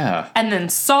family. Yeah. And then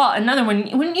saw another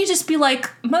one, wouldn't you just be like,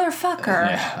 motherfucker?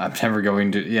 Yeah, I'm never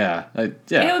going to, yeah.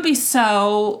 It would be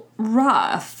so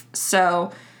rough.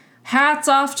 So, hats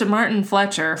off to Martin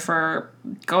Fletcher for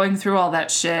going through all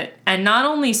that shit and not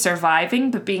only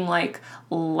surviving, but being like,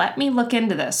 let me look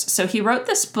into this. So he wrote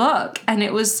this book, and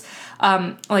it was,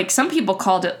 some people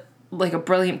called it a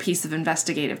brilliant piece of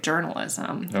investigative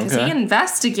journalism, because he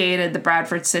investigated the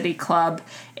Bradford City Club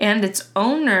and its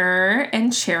owner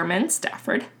and chairman,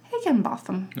 Stafford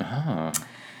Higginbotham. Uh-huh.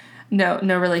 No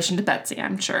relation to Betsy,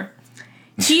 I'm sure.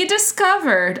 He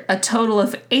discovered a total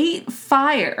of 8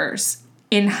 fires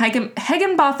in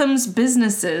Higginbotham's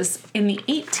businesses in the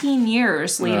 18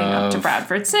 years leading up to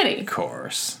Bradford City. Of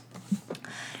course.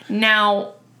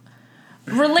 Now,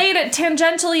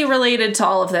 tangentially related to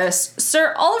all of this,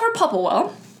 Sir Oliver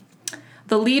Popplewell,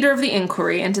 the leader of the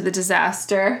inquiry into the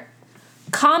disaster,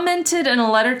 commented in a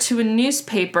letter to a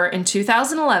newspaper in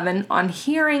 2011 on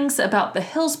hearings about the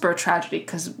Hillsborough tragedy,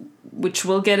 which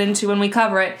we'll get into when we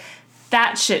cover it.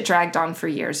 That shit dragged on for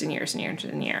years and years and years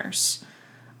and years.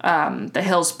 The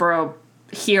Hillsborough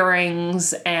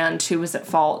hearings and who was at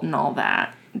fault and all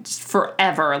that. Just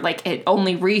forever. It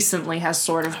only recently has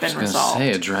sort of been resolved. I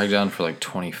was it dragged on for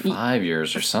 25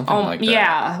 years or something like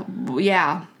that.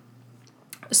 Yeah.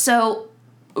 So,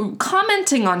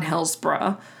 commenting on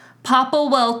Hillsborough,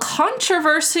 Popplewell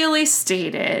controversially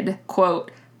stated,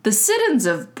 quote, "The citizens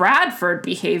of Bradford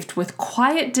behaved with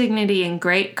quiet dignity and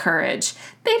great courage.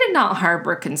 They did not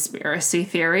harbor conspiracy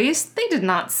theories. They did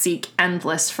not seek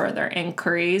endless further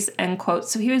inquiries," end quote.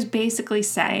 So he was basically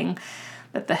saying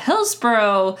that the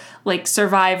Hillsborough,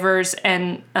 survivors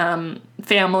and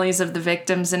families of the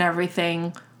victims and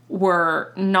everything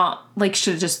were not,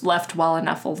 should have just left well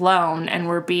enough alone and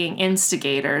were being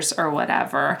instigators or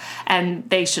whatever. And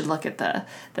they should look at the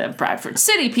Bradford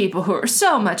City people who are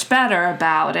so much better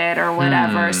about it or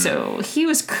whatever. So he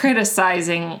was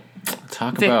criticizing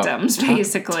victims,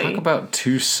 basically. Talk about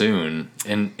too soon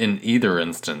in either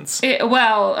instance.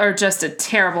 Or just a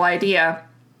terrible idea.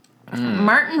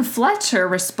 Martin Fletcher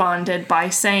responded by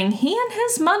saying he and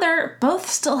his mother both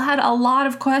still had a lot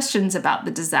of questions about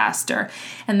the disaster,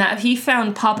 and that he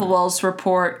found Popplewell's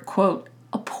report, quote,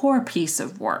 "a poor piece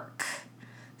of work."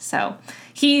 So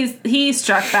he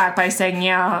struck back by saying,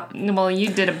 yeah, well, you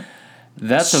did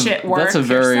shit work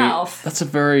yourself. That's a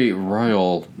very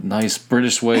royal, nice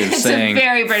British way of saying. It's a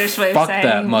very British way of saying. Fuck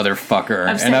that motherfucker.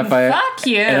 And fuck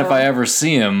you. And if I ever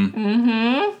see him.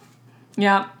 Mm-hmm.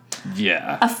 Yep.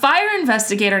 Yeah. A fire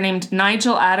investigator named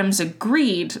Nigel Adams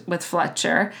agreed with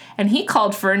Fletcher, and he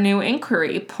called for a new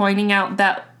inquiry, pointing out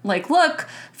that, like, look,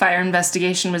 fire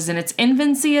investigation was in its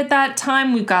infancy at that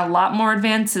time. We've got a lot more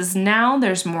advances now.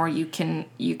 There's more you can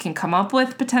come up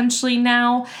with potentially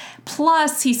now.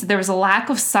 Plus, he said there was a lack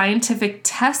of scientific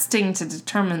testing to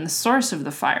determine the source of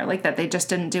the fire, like that they just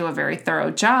didn't do a very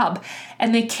thorough job.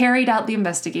 And they carried out the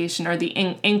investigation, or the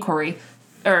inquiry.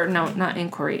 Or, no, not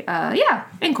inquiry.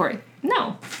 Inquiry.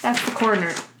 No, that's the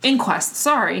coroner. Inquest,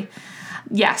 sorry.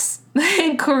 Yes, the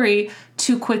inquiry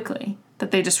too quickly, that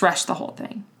they just rushed the whole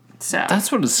thing. So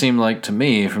that's what it seemed like to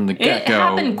me from the get-go. It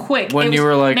happened quick. When you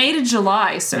were like... May to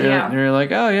July, so yeah. You're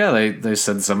like, oh, yeah, they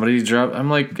said somebody dropped...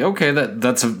 I'm like, okay,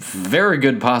 that's a very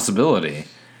good possibility.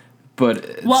 But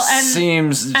it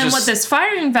seems... And what this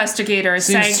fire investigator is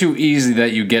saying... Seems too easy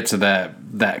that you get to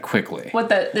that quickly. What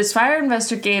this fire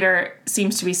investigator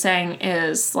seems to be saying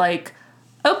is, like,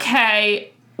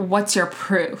 okay, what's your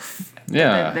proof?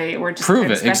 Yeah. They were just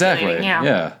prove it, exactly.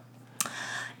 Yeah.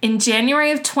 In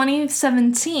January of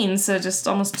 2017, so just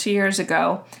almost 2 years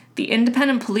ago, the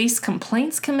Independent Police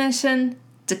Complaints Commission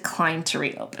declined to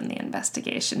reopen the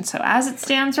investigation. So as it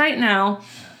stands right now,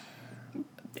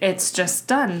 it's just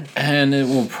done. And it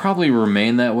will probably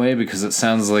remain that way because it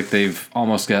sounds like they've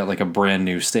almost got like a brand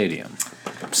new stadium.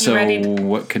 So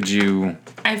what could you...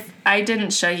 I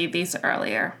didn't show you these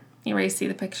earlier. You ready to see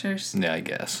the pictures? Yeah, I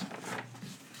guess.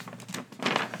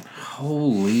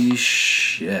 Holy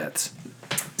shit.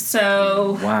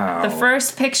 So, wow. The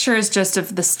first picture is just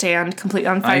of the stand completely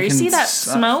on fire. You see that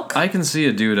smoke? I can see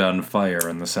a dude on fire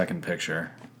in the second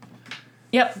picture.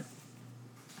 Yep.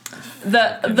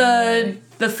 The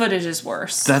footage is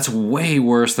worse. That's way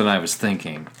worse than I was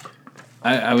thinking.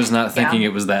 I was not thinking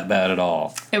it was that bad at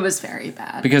all. It was very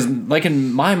bad. Because, like,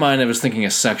 in my mind, I was thinking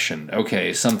a section.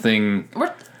 Okay, something...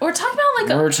 We're talking about,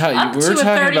 like, up to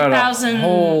 30,000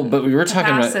 whole... But we were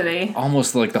talking about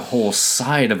almost, like, the whole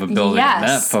side of a building in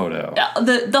that photo.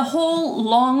 The whole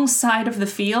long side of the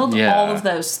field, all of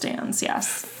those stands, yes.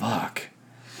 Fuck.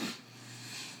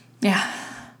 Yeah.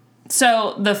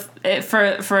 So,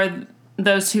 for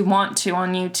those who want to,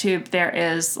 on YouTube, there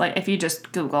is, like, if you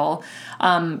just Google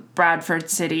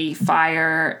Bradford City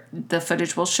fire, the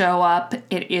footage will show up.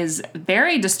 It is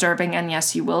very disturbing, and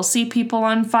yes, you will see people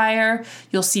on fire.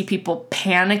 You'll see people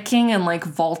panicking and, like,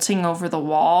 vaulting over the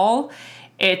wall.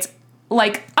 It's,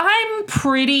 like, I'm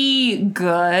pretty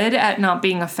good at not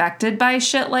being affected by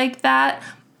shit like that.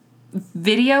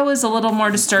 Video is a little more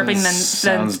disturbing than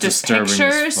just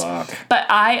pictures. But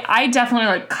I definitely,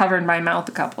 like, covered my mouth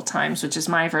a couple times, which is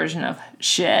my version of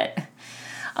shit.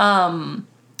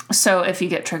 So if you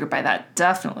get triggered by that,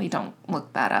 definitely don't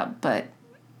look that up. But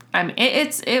I mean,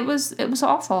 it was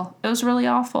awful. It was really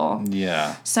awful.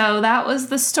 Yeah. So that was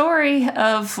the story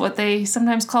of what they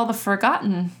sometimes call the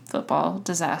forgotten football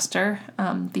disaster,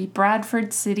 the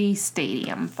Bradford City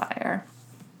Stadium fire.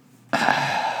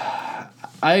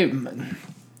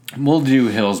 We'll do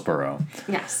Hillsborough.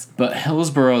 Yes. But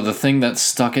Hillsborough, the thing that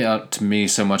stuck out to me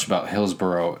so much about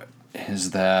Hillsborough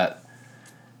is that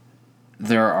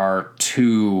there are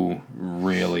two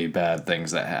really bad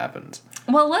things that happened.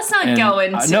 Well, let's not go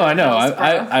into No, I know.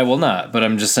 I will not. But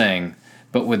I'm just saying.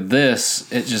 But with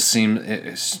this, it just seemed...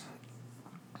 It's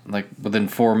like within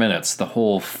 4 minutes, the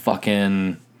whole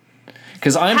fucking...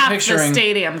 Because I'm picturing the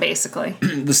stadium, basically.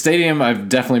 The stadium I've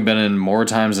definitely been in more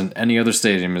times than any other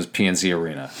stadium is PNC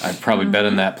Arena. I've probably been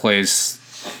in that place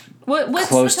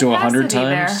close to 100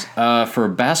 times. For a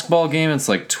basketball game, it's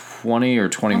like 20 or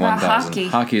 21,000.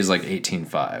 Hockey is like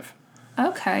 18.5.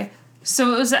 Okay,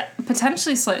 so it was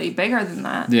potentially slightly bigger than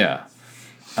that. Yeah,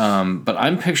 but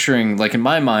I'm picturing, like, in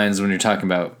my mind when you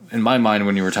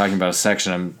were talking about a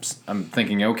section, I'm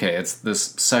thinking, okay, it's this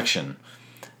section.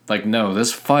 Like, no,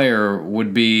 this fire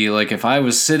would be, like, if I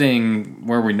was sitting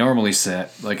where we normally sit,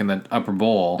 like in the upper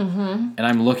bowl, and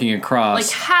I'm looking across... Like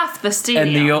half the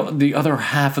stadium. And the other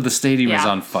half of the stadium is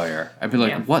on fire. I'd be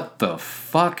like, what the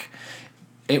fuck?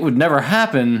 It would never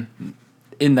happen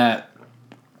in that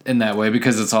way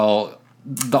because it's all...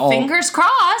 Fingers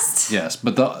crossed! Yes,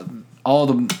 but all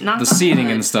the seating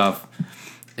and stuff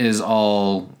is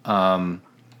all flame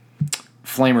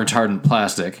retardant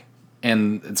plastic,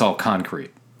 and it's all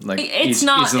concrete. Like, it's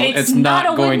not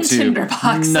a wooden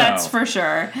tinderbox, that's for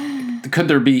sure. Could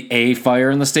there be a fire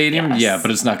in the stadium? Yes. Yeah,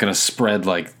 but it's not going to spread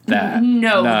like that.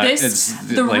 No,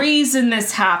 The reason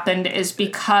this happened is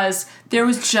because there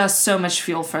was just so much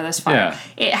fuel for this fire. Yeah.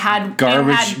 It had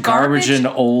garbage and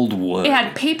old wood. It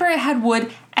had paper, it had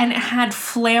wood, and it had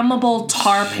flammable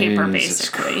tar paper, Jesus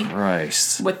basically.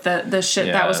 Christ. With the shit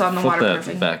that was on the flip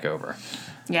waterproofing. that back over.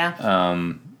 Yeah.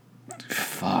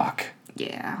 Fuck.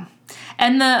 Yeah.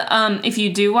 And if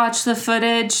you do watch the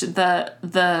footage,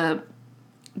 the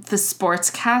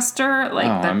sportscaster, like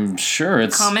I'm sure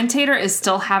it's commentator, is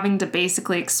still having to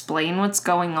basically explain what's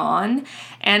going on,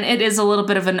 and it is a little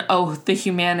bit of an oath to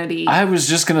humanity. I was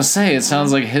just gonna say, it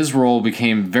sounds like his role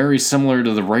became very similar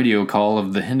to the radio call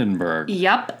of the Hindenburg.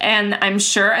 Yep, and I'm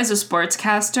sure as a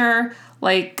sportscaster,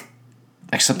 like.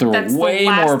 Except there were way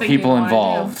more people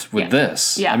involved with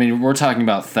this. Yeah. I mean, we're talking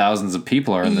about thousands of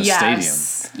people are in the stadium.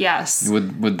 Yes.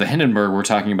 With the Hindenburg, we're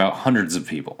talking about hundreds of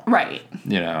people. Right.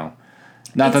 You know,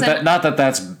 not that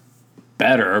that's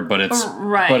better, but it's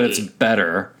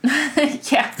better.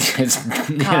 Yeah.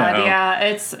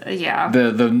 It's yeah.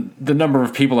 The number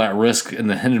of people at risk in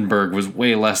the Hindenburg was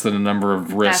way less than the number of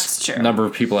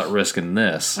people at risk in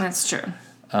this. That's true.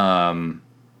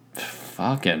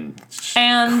 Fucking Christ.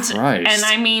 And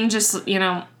I mean, just,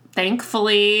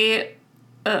 thankfully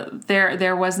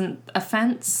there wasn't a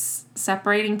fence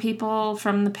separating people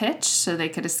from the pitch so they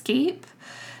could escape.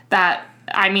 That,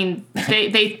 I mean,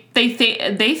 they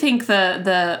think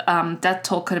the death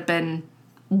toll could have been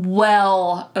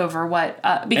well over what,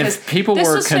 because if people this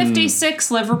were was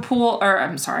 56 Liverpool, or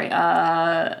I'm sorry,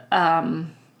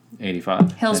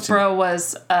 85 Hillsborough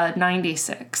was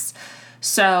 96.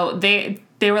 So they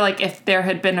were like, if there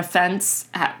had been a fence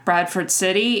at Bradford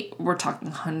City, we're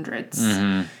talking hundreds.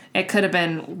 Mm-hmm. It could have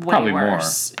been way probably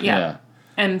worse. More. Yeah.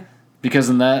 And because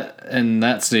in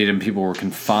that stadium, people were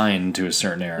confined to a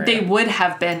certain area. They would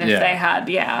have been if they had,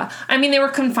 I mean, they were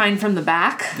confined from the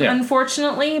back,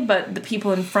 unfortunately, but the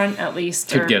people in front at least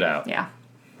could get out. Yeah.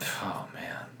 Oh,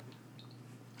 man.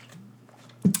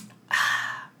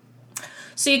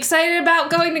 So you excited about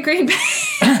going to Green Bay?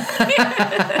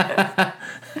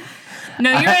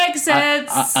 Know your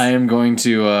exits. I am going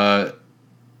to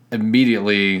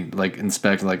immediately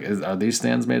inspect. Are these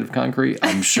stands made of concrete?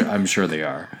 I'm sure they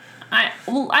are.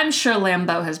 I'm sure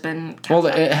Lambeau has been.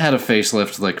 It had a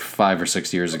facelift 5 or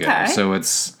 6 years ago, so it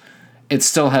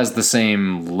still has the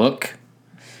same look,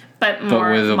 but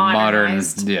with a modern.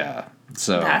 Yeah.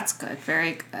 So that's good.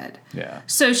 Very good. Yeah.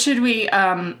 So should we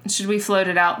float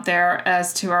it out there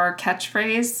as to our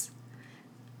catchphrase?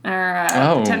 Or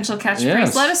potential catchphrase.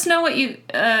 Yes. Let us know what you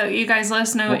guys. Let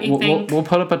us know what you think. We'll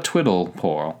put up a twiddle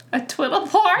poll. A twiddle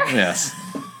poll? Yes.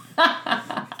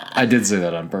 I did say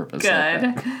that on purpose.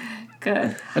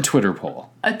 Good. A Twitter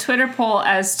poll. A Twitter poll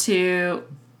as to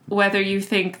whether you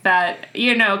think that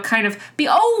kind of be.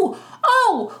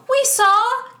 We saw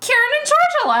Kieran and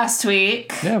Georgia last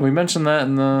week. Yeah, we mentioned that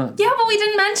in the. Yeah, but we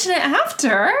didn't mention it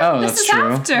after. Oh, that's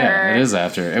true. After. Yeah, it is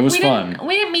after. It was fun.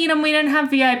 We didn't meet them. We didn't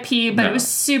have VIP, but it was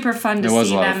super fun to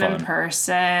see them in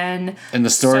person. And the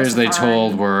stories they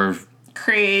told were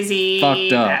crazy,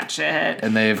 fucked up, shit.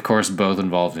 And they, of course, both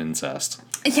involved incest.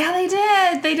 Yeah, they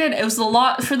did. It was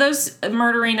for those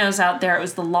murderinos out there. It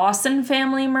was the Lawson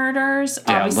family murders.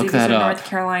 Yeah, obviously look these that are up. North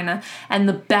Carolina, and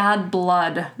the Bad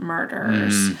Blood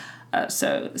murders.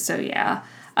 So yeah,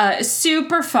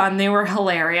 super fun. They were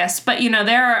hilarious. But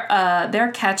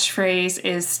their catchphrase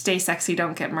is "Stay sexy,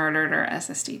 don't get murdered" or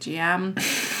SSDGM.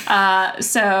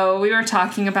 So we were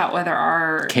talking about whether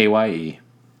our KYE.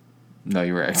 Know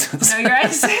your exits. Know your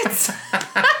exits.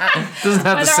 Doesn't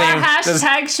have whether the same our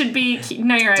hashtag should be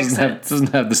know your exits.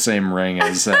 Doesn't have the same ring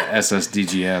as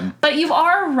SSDGM. But you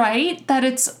are right that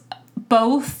it's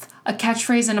both a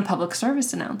catchphrase and a public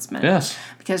service announcement. Yes.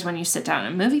 Because when you sit down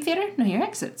in a movie theater, know your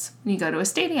exits. When you go to a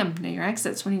stadium, know your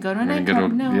exits. When you go to a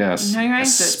nightclub, know your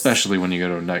exits. Especially when you go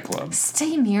to a nightclub.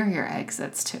 Stay near your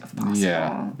exits, too, if possible.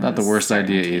 Yeah, not the worst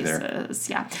idea either.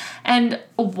 Yeah. And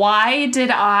why did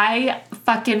I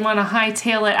fucking want to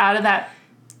hightail it out of that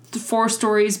 4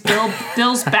 stories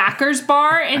Bill's Backers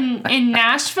Bar in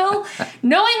Nashville?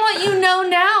 Knowing what you know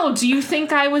now, do you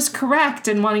think I was correct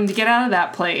in wanting to get out of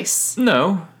that place?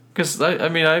 No, because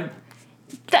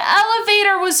The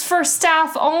elevator was for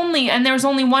staff only, and there was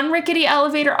only one rickety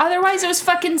elevator. Otherwise, it was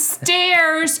fucking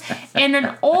stairs in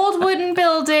an old wooden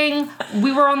building.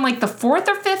 We were on the 4th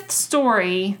or 5th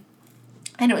story,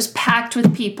 and it was packed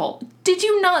with people. Did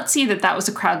you not see that was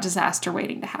a crowd disaster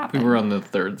waiting to happen? We were on the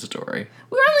 3rd story.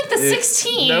 We were on the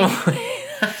 16th. No.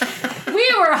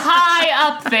 We were high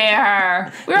up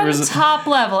there. We were on the top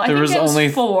level. I think it was only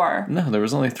 4. No, there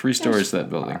was only 3 stories to that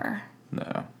building.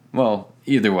 No. Well,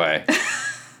 either way.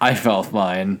 I felt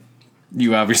fine.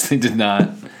 You obviously did not.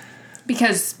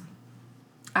 Because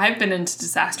I've been into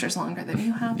disasters longer than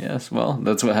you have. Yes, well,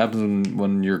 that's what happens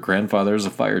when your grandfather is a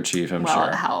fire chief, I'm sure. Well,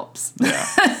 it helps. Yeah.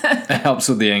 It helps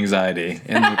with the anxiety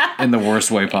in the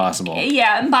worst way possible.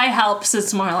 Yeah, and by helps,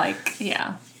 it's more like,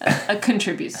 it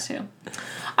contributes to.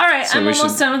 All right, so I'm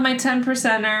almost done with my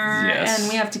 10%er, and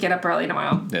we have to get up early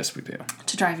tomorrow. Yes, we do.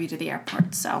 To drive you to the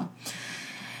airport, so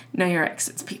know your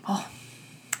exits, people.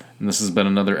 And this has been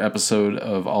another episode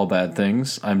of All Bad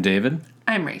Things. I'm David.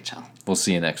 I'm Rachel. We'll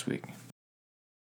see you next week.